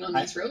driving on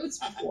these roads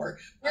before,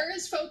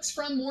 whereas folks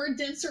from more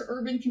denser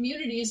urban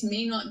communities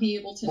may not be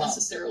able to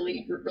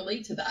necessarily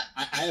relate to that.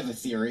 I have a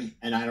theory,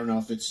 and I don't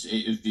know if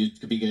it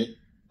could be good,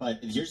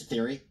 but here's a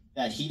theory,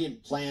 that he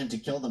didn't plan to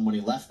kill them when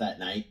he left that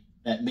night,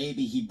 that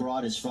maybe he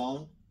brought his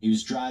phone, he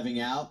was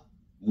driving out,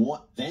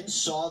 then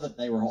saw that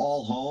they were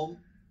all home,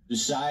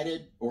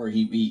 decided, or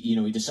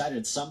he decided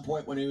at some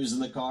point when he was in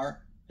the car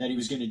that he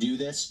was going to do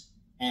this,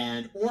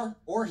 and or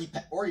he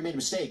made a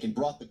mistake and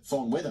brought the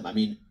phone with him. I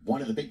mean,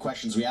 one of the big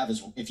questions we have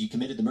is, if you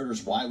committed the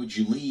murders, why would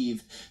you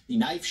leave the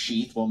knife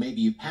sheath? Well,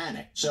 maybe you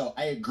panicked. So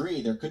I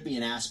agree, there could be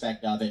an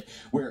aspect of it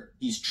where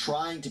he's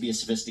trying to be a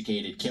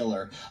sophisticated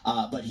killer,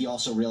 but he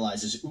also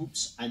realizes,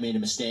 oops, I made a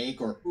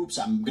mistake, or oops,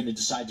 I'm going to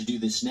decide to do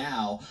this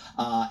now,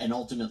 and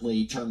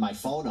ultimately turn my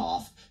phone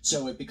off.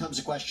 So it becomes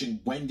a question,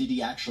 when did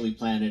he actually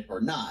plan it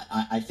or not?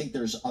 I think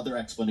there's other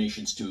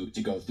explanations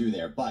to go through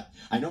there. But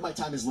I know my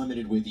time is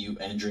limited with you,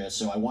 Andrea,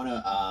 so I want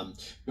to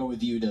go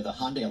with you to the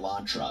Hyundai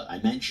Elantra. I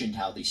mentioned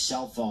how the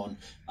cell phone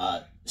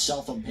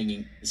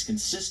pinging is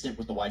consistent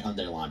with the white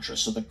Hyundai Elantra.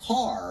 So the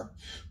car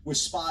was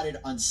spotted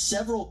on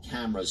several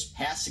cameras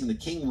passing the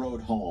King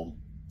Road home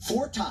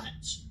 4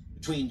 times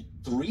between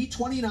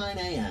 3:29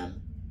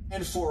 a.m.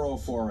 and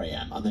 4:04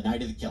 a.m. on the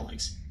night of the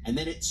killings. And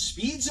then it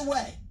speeds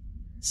away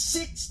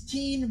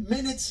 16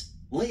 minutes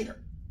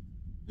later.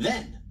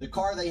 Then the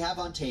car they have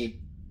on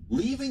tape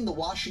leaving the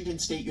Washington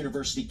State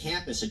University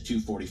campus at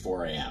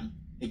 2:44 a.m.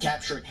 They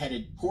capture it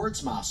headed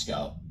towards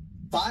Moscow.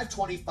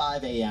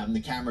 5:25 a.m., the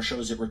camera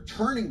shows it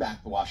returning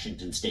back to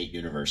Washington State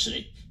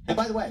University. And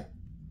by the way,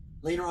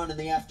 later on in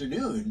the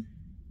afternoon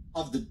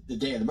of the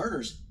day of the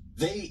murders,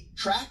 they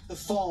track the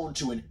phone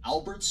to an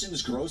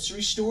Albertsons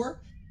grocery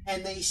store,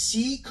 and they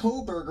see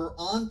Kohberger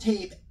on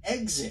tape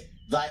exit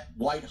that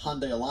white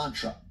Hyundai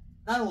Elantra.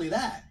 Not only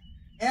that,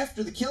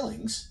 after the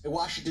killings, a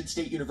Washington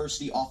State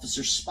University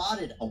officer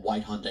spotted a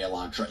white Hyundai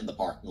Elantra in the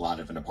parking lot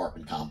of an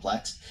apartment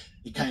complex.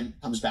 He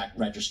comes back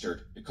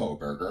registered to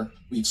Kohberger.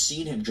 We've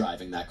seen him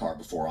driving that car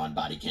before on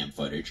body cam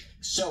footage.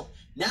 So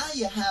now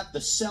you have the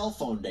cell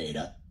phone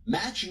data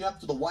matching up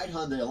to the white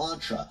Hyundai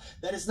Elantra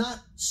that is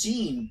not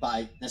seen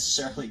by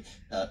necessarily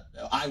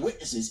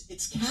eyewitnesses.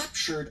 It's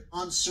captured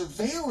on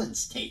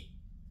surveillance tape.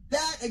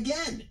 That,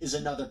 again, is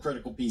another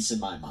critical piece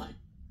in my mind.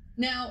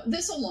 Now,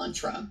 this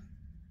Elantra,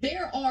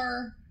 there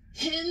are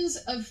tens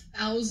of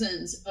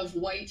thousands of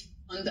white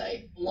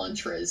Hyundai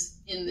Elantras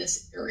in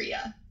this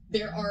area.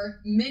 There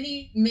are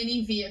many,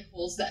 many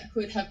vehicles that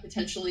could have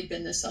potentially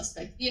been the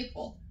suspect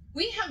vehicle.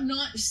 We have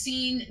not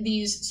seen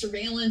these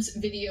surveillance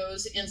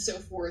videos and so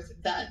forth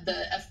that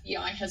the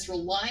FBI has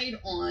relied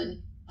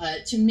on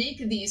to make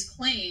these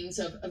claims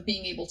of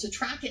being able to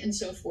track it and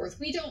so forth.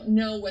 We don't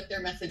know what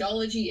their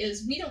methodology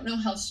is. We don't know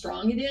how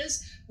strong it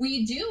is.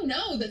 We do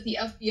know that the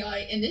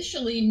FBI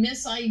initially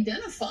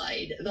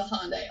misidentified the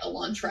Hyundai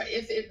Elantra.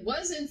 If it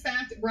was, in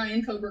fact,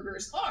 Brian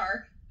Kohberger's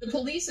car, the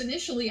police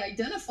initially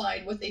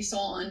identified what they saw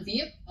on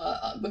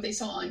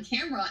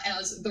camera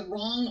as the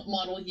wrong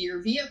model year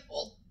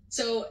vehicle.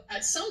 So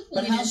at some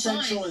point, but how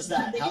central is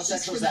that? How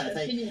central is that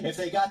if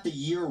they got the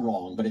year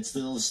wrong, but it's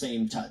still the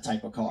same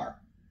type of car?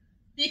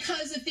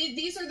 Because if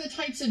these are the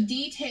types of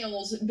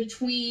details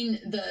between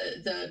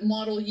the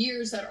model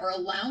years that are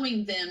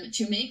allowing them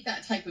to make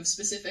that type of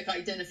specific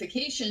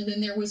identification,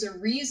 then there was a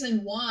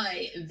reason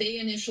why they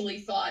initially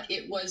thought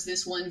it was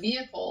this one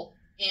vehicle,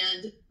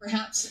 and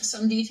perhaps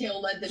some detail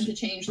led them to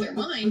change their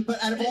mind.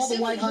 But out of all the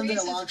white Hyundai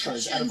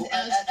Elantras,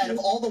 out of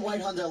all the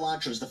white Hyundai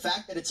Elantras, the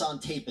fact that it's on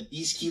tape at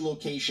these key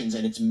locations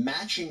and it's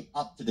matching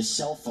up to the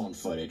cell phone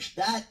footage,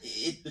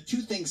 the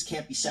two things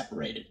can't be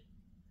separated.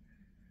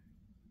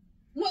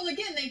 Well,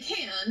 again, they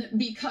can,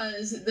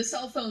 because the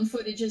cell phone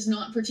footage is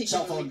not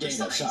particularly cell phone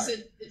data, precise.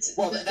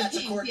 Sorry.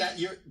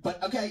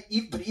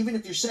 But even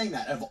if you're saying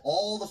that, of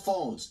all the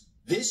phones,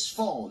 This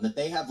phone that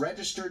they have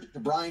registered to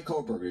Brian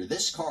Kohberger,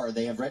 this car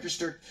they have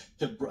registered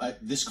to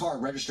this car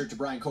registered to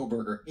Brian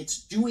Kohberger,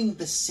 it's doing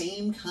the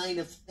same kind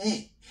of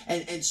thing.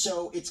 And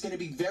so it's going to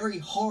be very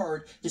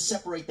hard to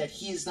separate that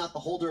he is not the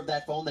holder of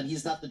that phone, that he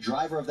is not the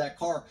driver of that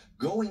car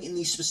going in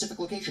these specific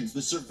locations.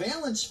 The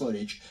surveillance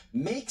footage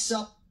makes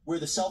up where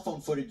the cell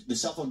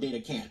phone data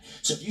can't.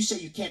 So if you say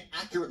you can't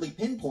accurately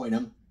pinpoint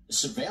him, the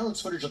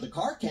surveillance footage of the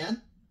car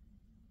can.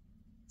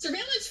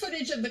 Surveillance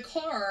footage of the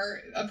car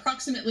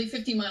approximately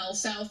 50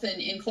 miles south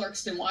in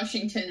Clarkston,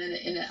 Washington,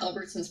 in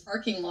Albertson's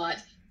parking lot,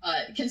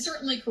 can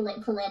certainly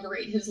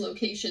corroborate his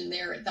location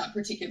there at that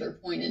particular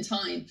point in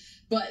time.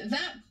 But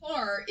that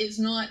car is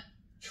not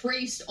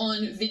traced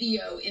on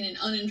video in an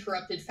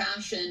uninterrupted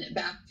fashion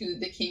back to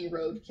the King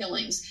Road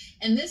killings.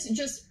 And this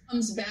just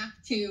comes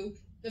back to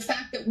the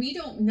fact that we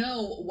don't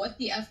know what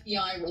the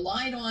FBI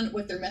relied on,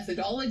 what their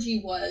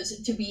methodology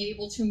was to be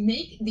able to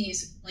make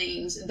these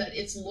claims that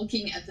it's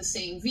looking at the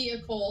same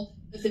vehicle,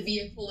 that the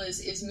vehicle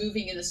is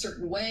moving in a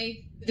certain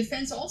way. The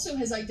defense also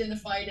has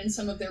identified in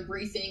some of their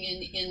briefing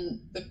in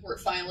the court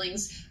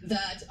filings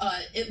that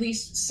at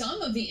least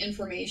some of the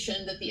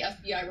information that the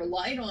FBI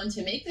relied on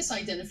to make this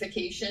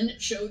identification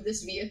showed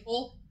this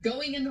vehicle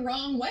going in the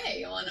wrong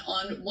way on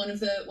one of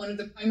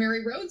the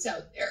primary roads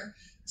out there.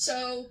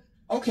 So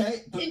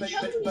okay, but the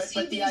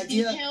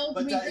idea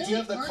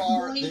of the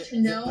car, the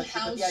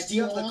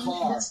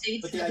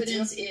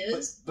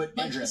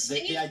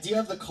idea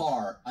of the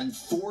car on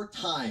 4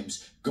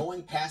 times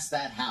going past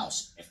that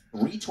house at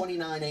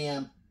 3:29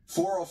 a.m.,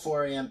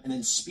 4:04 a.m., and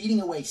then speeding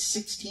away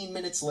 16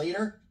 minutes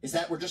later, is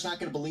that we're just not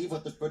going to believe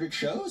what the footage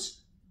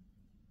shows?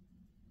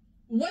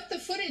 What the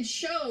footage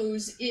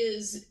shows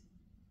is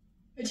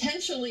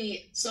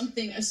potentially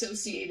something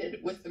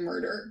associated with the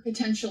murder,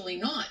 potentially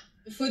not.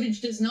 The footage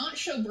does not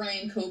show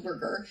Brian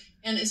Kohberger,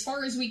 and as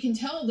far as we can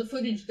tell, the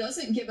footage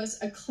doesn't give us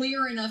a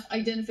clear enough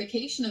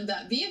identification of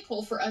that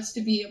vehicle for us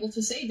to be able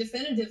to say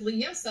definitively,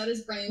 yes, that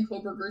is Brian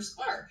Kohberger's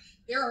car.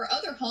 There are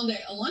other Hyundai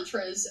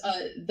Elantras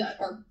that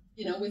are,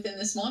 within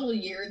this model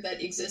year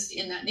that exist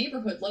in that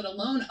neighborhood, let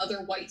alone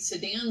other white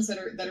sedans that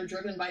are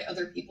driven by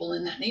other people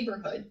in that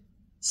neighborhood.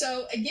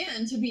 So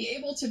again, to be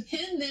able to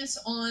pin this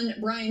on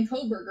Brian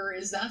Kohberger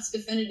is that's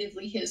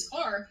definitively his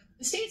car,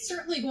 the state's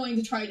certainly going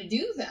to try to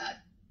do that.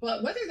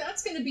 But whether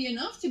that's going to be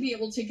enough to be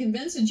able to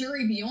convince a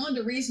jury beyond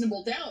a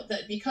reasonable doubt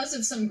that because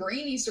of some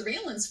grainy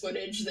surveillance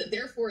footage that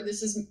therefore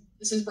this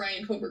is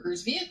Brian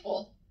Kohberger's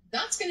vehicle,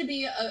 that's going to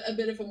be a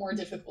bit of a more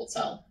difficult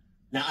sell.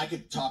 Now, I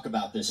could talk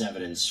about this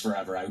evidence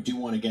forever. I do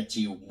want to get to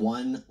you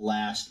one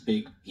last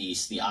big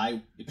piece, the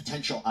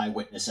potential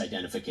eyewitness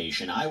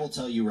identification. I will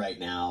tell you right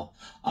now,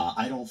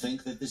 I don't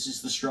think that this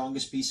is the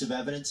strongest piece of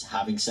evidence.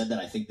 Having said that,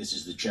 I think this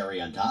is the cherry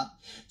on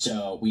top.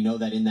 So we know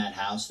that in that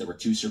house, there were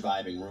 2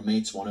 surviving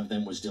roommates. One of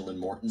them was Dylan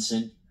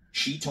Mortensen.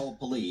 She told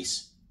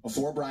police,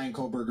 before Brian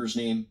Kohberger's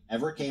name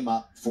ever came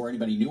up, before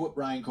anybody knew what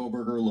Brian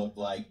Kohberger looked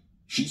like,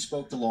 she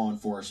spoke to law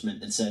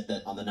enforcement and said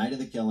that on the night of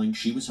the killing,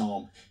 she was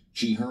home.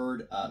 She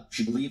heard,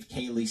 she believed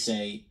Kaylee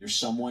say, there's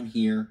someone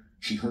here.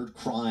 She heard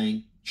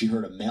crying. She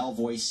heard a male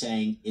voice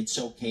saying, it's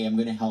okay, I'm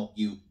going to help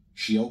you.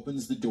 She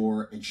opens the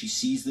door and she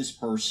sees this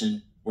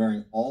person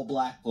wearing all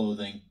black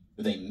clothing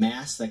with a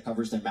mask that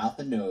covers their mouth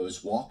and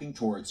nose walking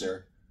towards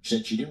her. She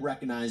said she didn't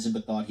recognize him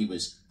but thought he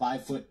was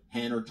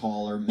 5'10" or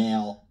taller,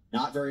 male,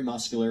 not very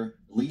muscular,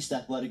 least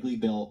athletically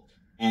built,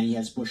 and he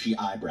has bushy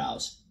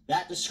eyebrows.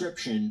 That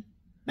description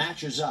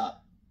matches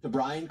up to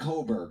Brian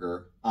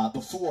Kohberger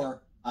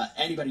before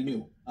anybody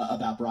knew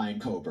about Brian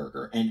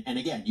Kohberger. And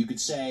again, you could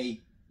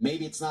say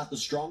maybe it's not the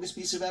strongest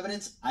piece of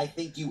evidence. I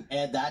think you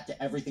add that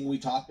to everything we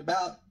talked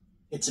about,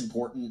 it's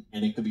important,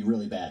 and it could be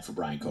really bad for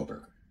Brian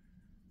Kohberger.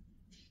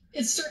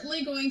 It's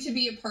certainly going to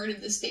be a part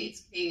of the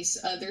state's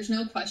case. There's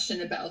no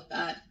question about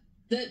that.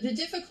 The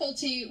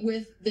difficulty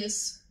with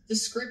this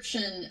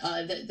description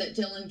that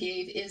Dylan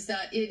gave is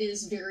that it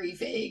is very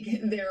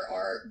vague. There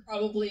are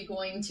probably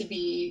going to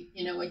be,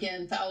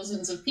 again,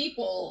 thousands of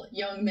people,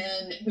 young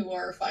men who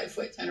are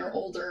 5'10" or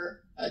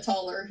older,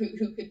 taller,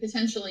 who could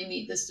potentially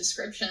meet this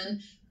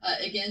description.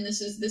 Again,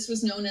 this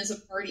was known as a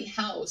party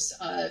house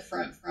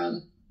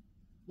from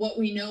what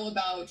we know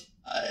about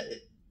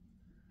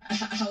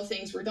how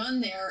things were done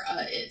there.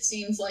 It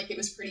seems like it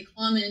was pretty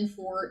common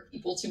for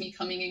people to be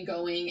coming and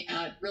going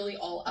at really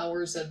all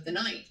hours of the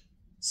night.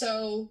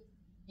 So,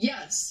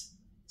 yes,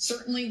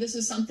 certainly this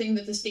is something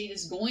that the state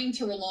is going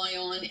to rely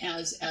on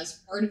as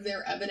part of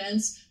their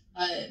evidence,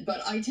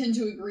 but I tend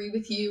to agree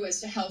with you as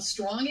to how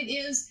strong it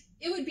is.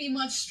 It would be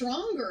much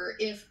stronger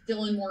if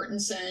Dylan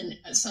Mortensen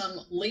at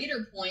some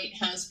later point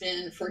has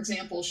been, for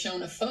example,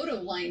 shown a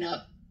photo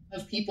lineup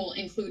of people,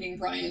 including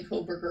Brian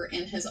Kohberger,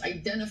 and has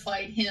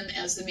identified him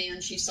as the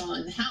man she saw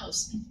in the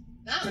house.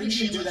 That would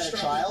be a much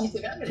stronger piece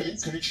of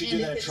evidence. Couldn't she do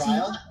that at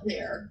trial? Not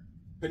there.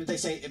 Couldn't they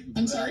say?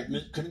 I'm sorry?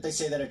 Couldn't they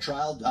say that at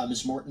trial,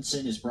 Miss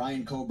Mortensen, is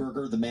Brian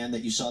Kohberger the man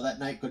that you saw that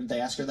night? Couldn't they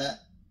ask her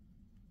that?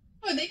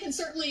 Oh, they can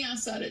certainly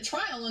ask that at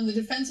trial, and the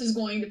defense is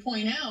going to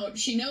point out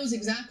she knows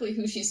exactly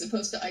who she's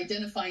supposed to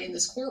identify in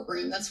this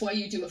courtroom. That's why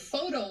you do a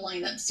photo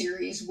lineup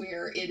series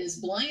where it is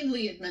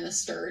blindly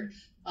administered,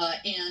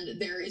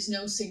 and there is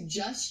no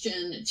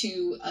suggestion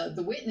to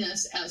the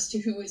witness as to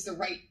who is the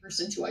right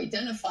person to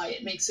identify.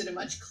 It makes it a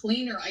much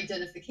cleaner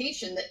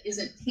identification that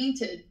isn't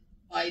tainted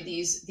by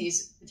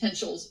these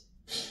potential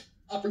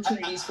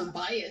opportunities for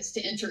bias to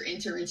enter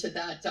into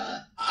that.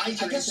 I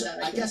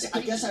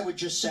guess I would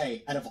just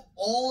say, out of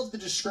all of the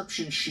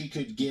descriptions she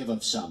could give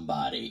of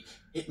somebody,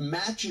 it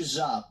matches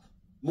up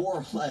more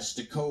or less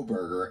to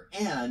Kohberger.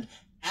 And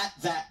at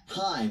that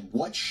time,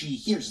 what she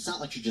hears, it's not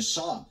like she just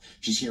saw him.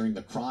 She's hearing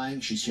the crying,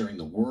 she's hearing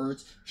the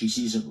words, she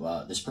sees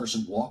this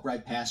person walk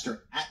right past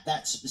her at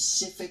that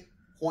specific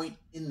point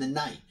in the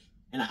night.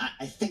 And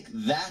I think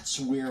that's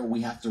where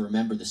we have to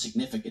remember the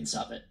significance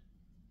of it.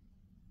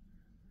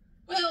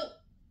 Well,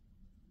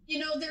 you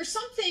know, there's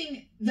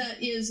something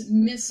that is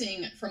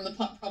missing from the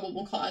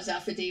probable cause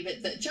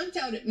affidavit that jumped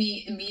out at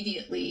me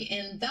immediately,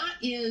 and that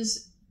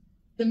is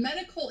the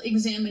medical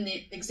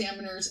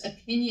examiner's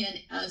opinion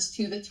as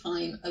to the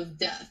time of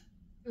death.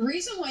 The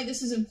reason why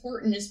this is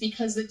important is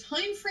because the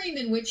time frame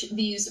in which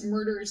these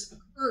murders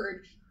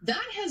occurred,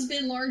 that has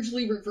been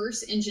largely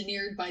reverse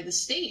engineered by the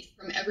state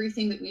from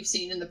everything that we've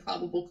seen in the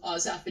probable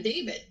cause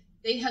affidavit.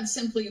 They have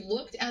simply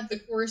looked at the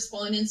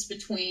correspondence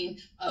between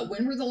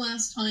when were the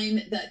last time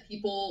that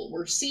people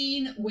were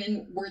seen,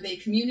 when were they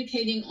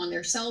communicating on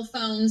their cell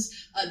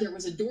phones. There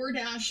was a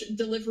DoorDash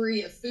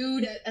delivery of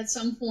food at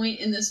some point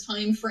in this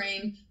time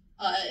frame.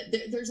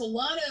 There's a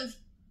lot of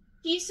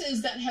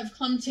pieces that have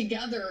come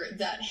together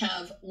that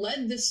have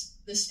led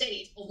the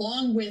state,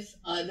 along with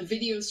the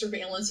video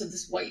surveillance of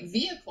this white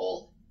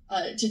vehicle,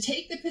 to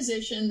take the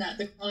position that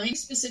the crime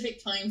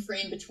specific time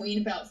frame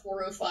between about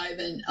 4:05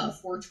 and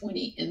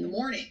 4:20 in the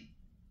morning.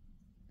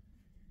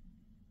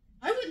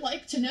 I would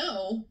like to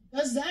know,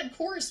 does that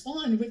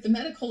correspond with the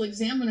medical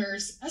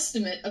examiner's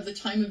estimate of the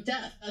time of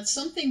death? That's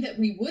something that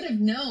we would have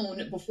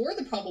known before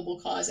the probable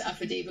cause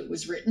affidavit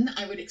was written.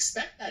 I would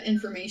expect that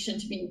information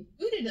to be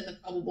included in the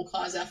probable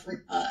cause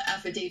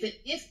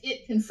affidavit if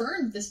it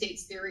confirmed the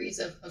state's theories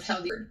of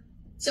how the...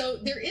 So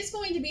there is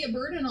going to be a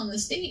burden on the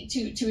state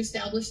to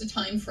establish the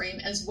time frame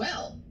as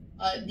well,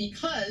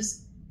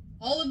 because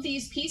all of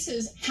these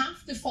pieces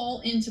have to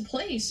fall into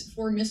place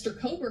for Mr.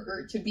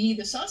 Kohberger to be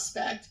the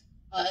suspect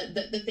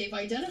that they've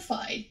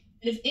identified.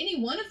 And if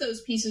any one of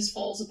those pieces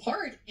falls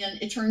apart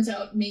and it turns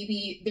out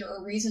maybe there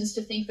are reasons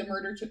to think the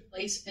murder took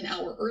place an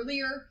hour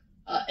earlier,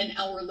 an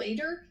hour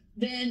later,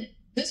 then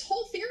this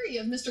whole theory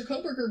of Mr.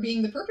 Kohberger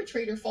being the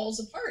perpetrator falls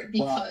apart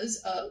because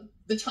of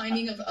the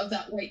timing of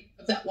that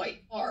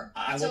white car.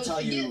 I will tell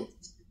you,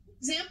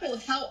 example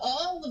of how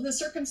all of the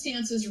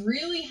circumstances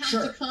really have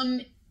to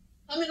come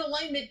in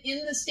alignment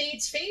in the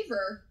state's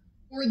favor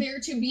for there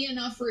to be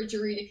enough for a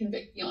jury to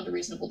convict beyond a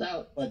reasonable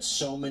doubt. But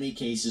so many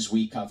cases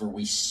we cover,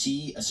 we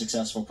see a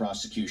successful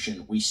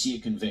prosecution, we see a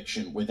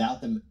conviction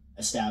without them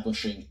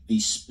establishing the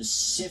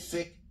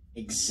specific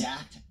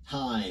exact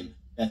time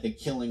that the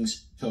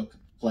killings took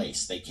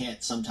place. They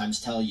can't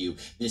sometimes tell you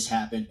this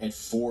happened at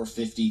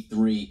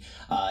 4:53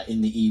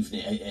 in the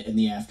evening, in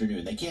the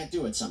afternoon. They can't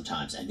do it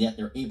sometimes, and yet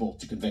they're able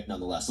to convict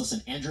nonetheless.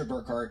 Listen, Andrea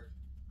Burkhart,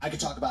 I could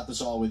talk about this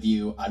all with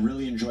you. I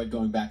really enjoyed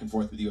going back and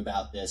forth with you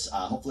about this.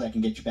 Hopefully I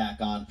can get you back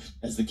on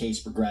as the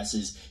case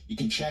progresses. You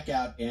can check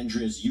out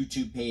Andrea's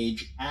YouTube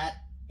page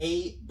at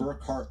A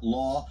Burkhart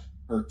Law.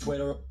 Her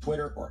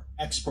Twitter or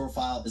X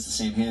profile is the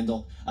same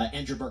handle.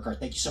 Andrea Burkhart,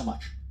 thank you so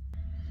much.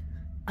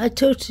 I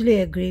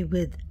totally agree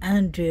with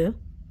Andrea.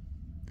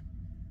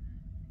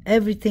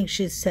 Everything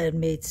she said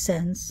made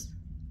sense,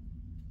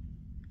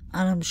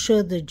 and I'm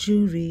sure the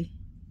jury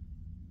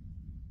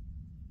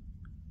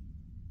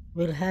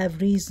will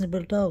have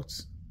reasonable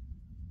doubts.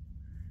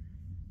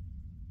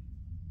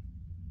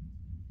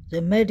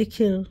 The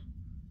medical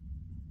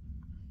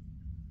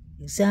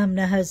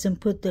examiner hasn't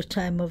put the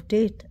time of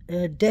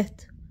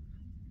death,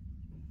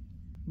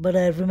 but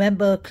I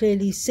remember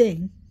clearly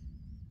saying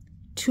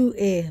 2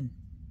 a.m.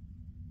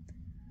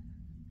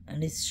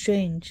 And it's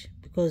strange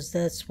because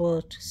that's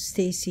what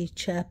Stacy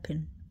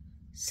Chapin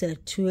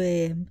said. 2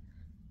 a.m.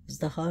 is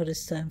the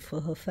hardest time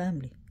for her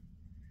family.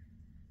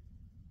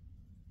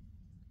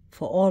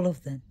 For all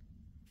of them.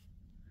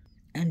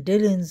 And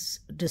Dylan's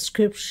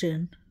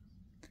description,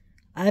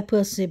 I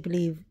personally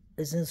believe,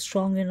 isn't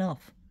strong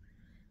enough.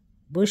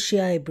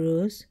 Bushy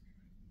eyebrows.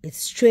 It's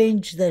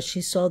strange that she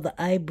saw the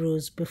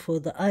eyebrows before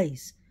the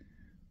eyes.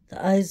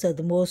 The eyes are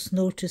the most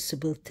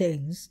noticeable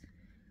things.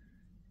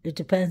 It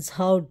depends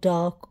how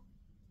dark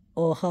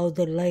or how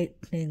the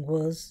lighting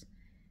was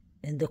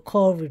in the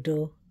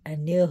corridor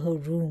and near her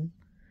room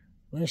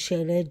where she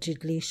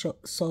allegedly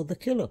saw the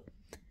killer.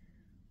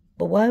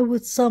 But why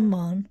would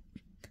someone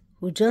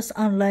who just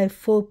unlike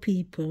 4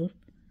 people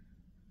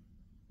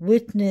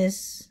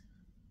witness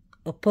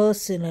a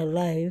person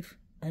alive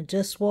and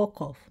just walk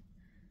off?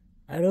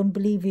 I don't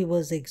believe he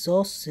was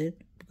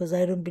exhausted, because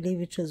I don't believe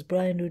it was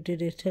Brian who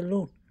did it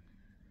alone.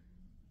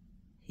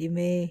 He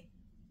may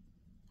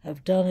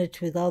have done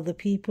it with other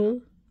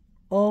people,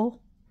 or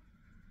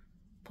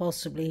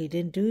possibly he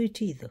didn't do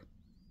it either.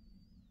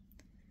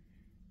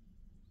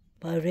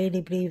 But I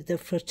really believe the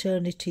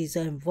fraternities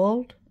are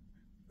involved,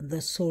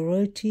 the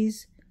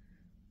sororities,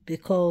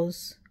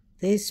 because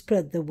they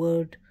spread the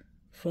word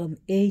from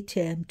 8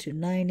 a.m. to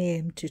 9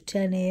 a.m. to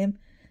 10 a.m.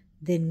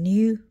 They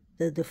knew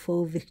that the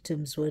 4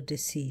 victims were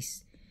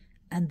deceased,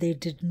 and they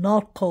did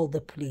not call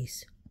the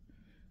police.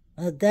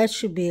 Now that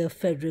should be a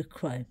federal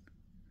crime.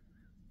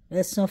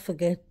 Let's not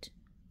forget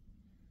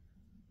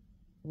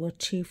what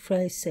Chief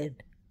Fry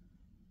said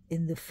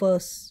in the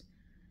first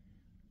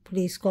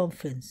police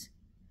conference.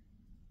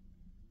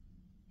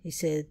 He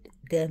said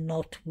they're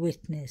not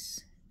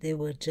witness, they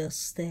were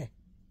just there.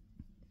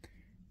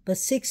 But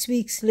 6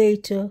 weeks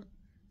later,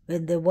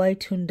 when the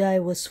white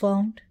Hyundai was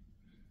found,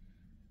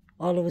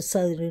 all of a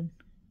sudden,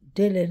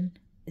 Dylan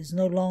is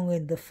no longer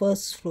in the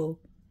first floor.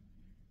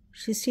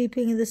 She's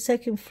sleeping in the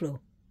second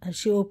floor, and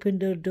she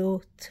opened her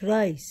door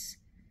thrice.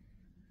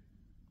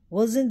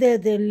 Wasn't there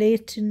the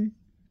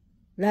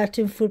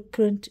Latin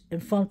footprint in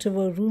front of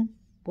her room?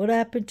 What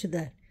happened to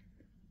that?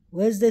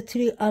 Where's the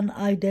 3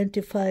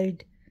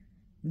 unidentified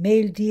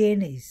male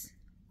DNAs?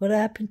 What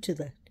happened to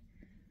that?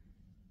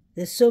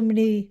 There's so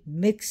many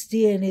mixed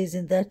DNAs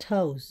in that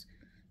house.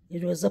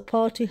 It was a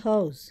party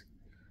house.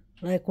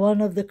 Like one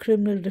of the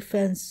criminal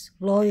defense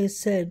lawyers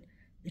said,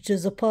 it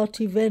was a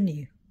party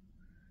venue.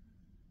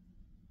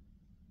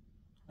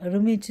 I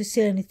don't mean to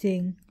say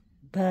anything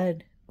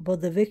bad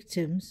about the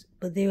victims,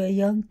 but they were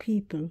young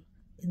people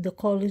in the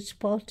college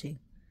party.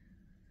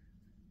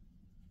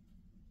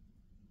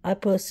 I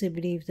personally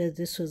believe that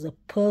this was a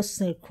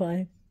personal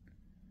crime.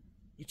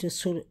 It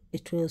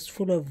was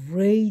full of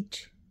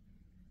rage,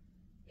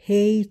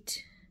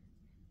 hate,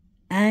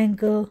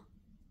 anger.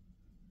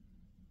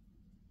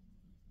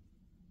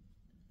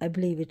 I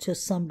believe it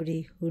was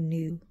somebody who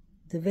knew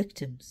the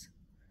victims.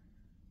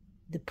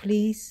 The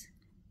police,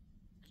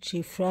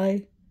 Chief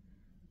Fry,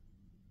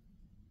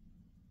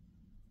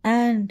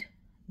 and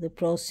the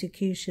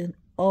prosecution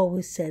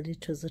always said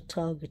it was a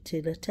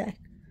targeted attack.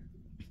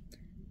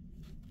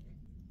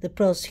 The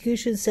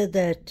prosecution said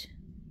that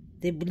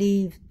they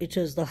believe it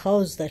was the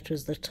house that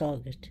was the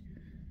target.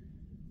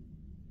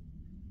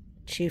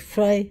 Chief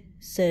Fry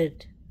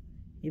said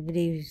he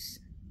believes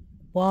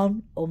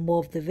one or more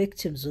of the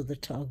victims were the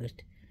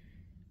target,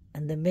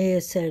 and the mayor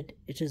said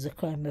it was a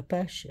crime of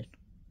passion.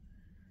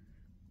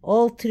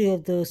 All 3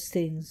 of those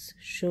things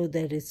show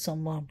that it's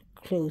someone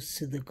close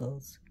to the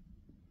girls.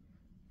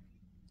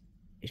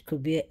 It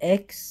could be an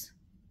ex,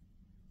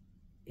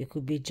 it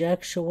could be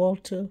Jack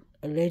Showalter,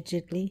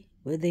 allegedly,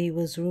 whether he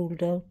was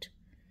ruled out.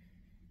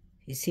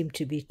 He seemed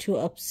to be too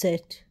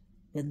upset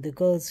when the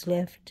girls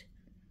left.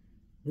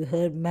 We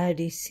heard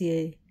Maddie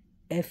say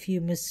 "F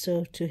you,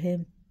 mister" to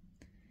him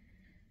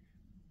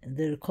in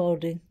the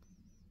recording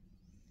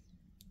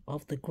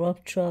of the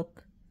grub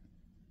truck.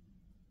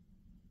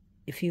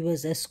 If he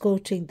was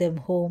escorting them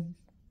home,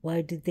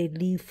 why did they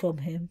leave from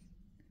him?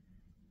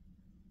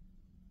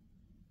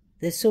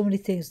 There's so many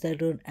things that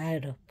don't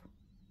add up.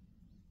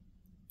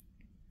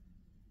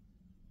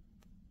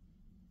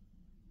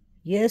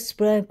 Yes,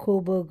 Brian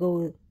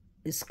Koberger,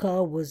 his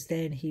car was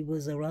there and he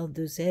was around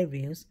those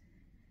areas,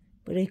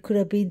 but he could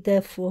have been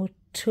there for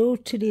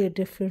totally a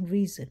different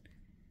reason.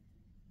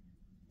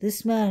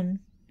 This man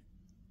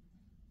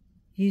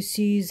used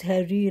to use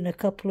heroin a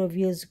couple of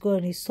years ago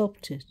and he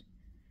stopped it.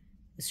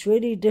 It's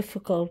really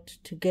difficult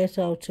to get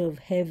out of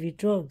heavy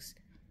drugs.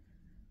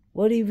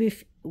 What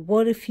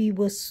if he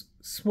was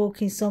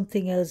smoking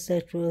something else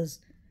that was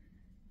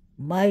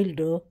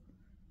milder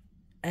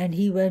and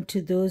he went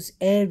to those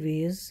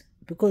areas,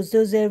 because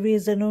those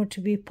areas are known to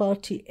be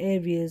party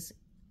areas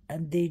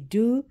and they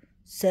do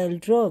sell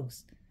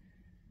drugs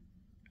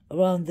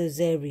around those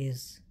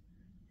areas.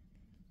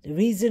 The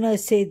reason I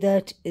say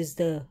that is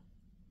a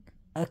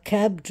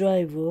cab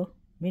driver,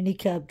 mini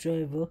cab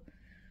driver,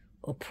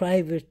 or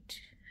private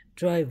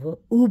driver,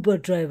 Uber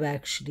driver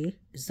actually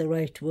is the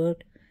right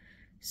word,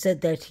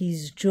 said that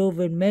he's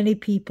driven many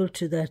people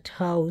to that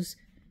house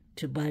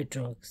to buy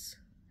drugs.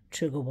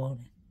 Trigger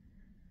warning.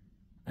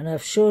 And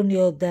I've shown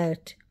you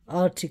that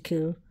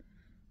article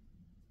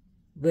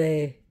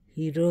where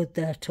he wrote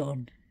that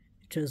on.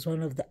 It was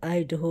one of the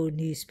Idaho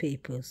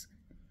newspapers.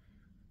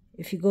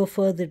 If you go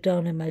further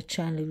down in my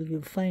channel,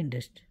 you'll find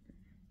it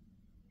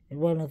in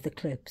one of the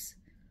clips.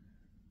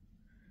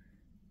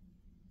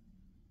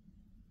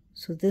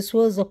 So this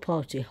was a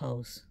party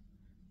house.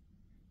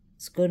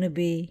 It's going to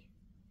be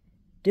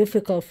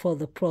difficult for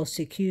the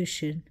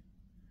prosecution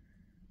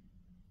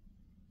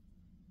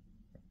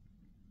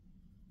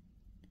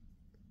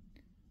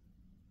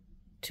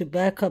to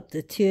back up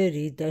the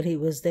theory that he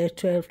was there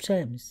 12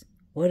 times.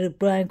 What if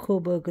Brian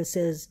Koberger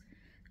says,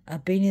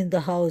 "I've been in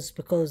the house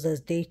because I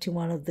was dating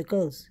one of the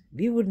girls"?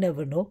 We would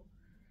never know.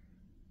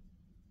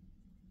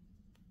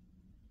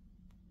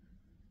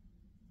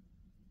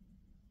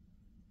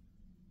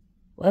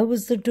 Why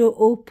was the door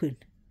open?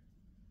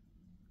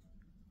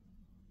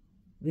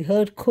 We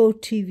heard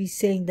Court TV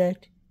saying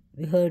that.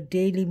 We heard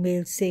Daily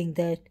Mail saying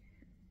that.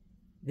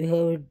 We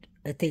heard,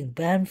 I think,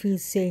 Banfield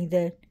saying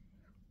that.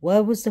 Why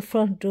was the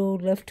front door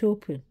left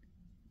open?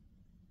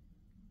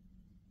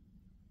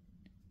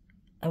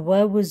 And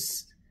why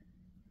was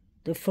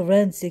the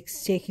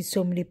forensics taking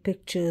so many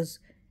pictures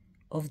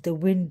of the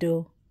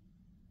window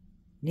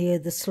near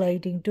the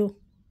sliding door?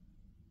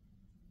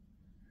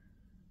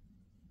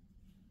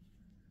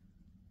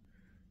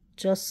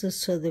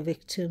 Justice for the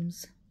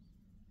victims.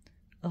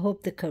 I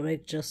hope the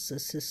correct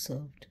justice is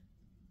served.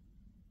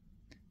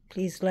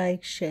 Please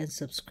like, share, and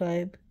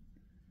subscribe.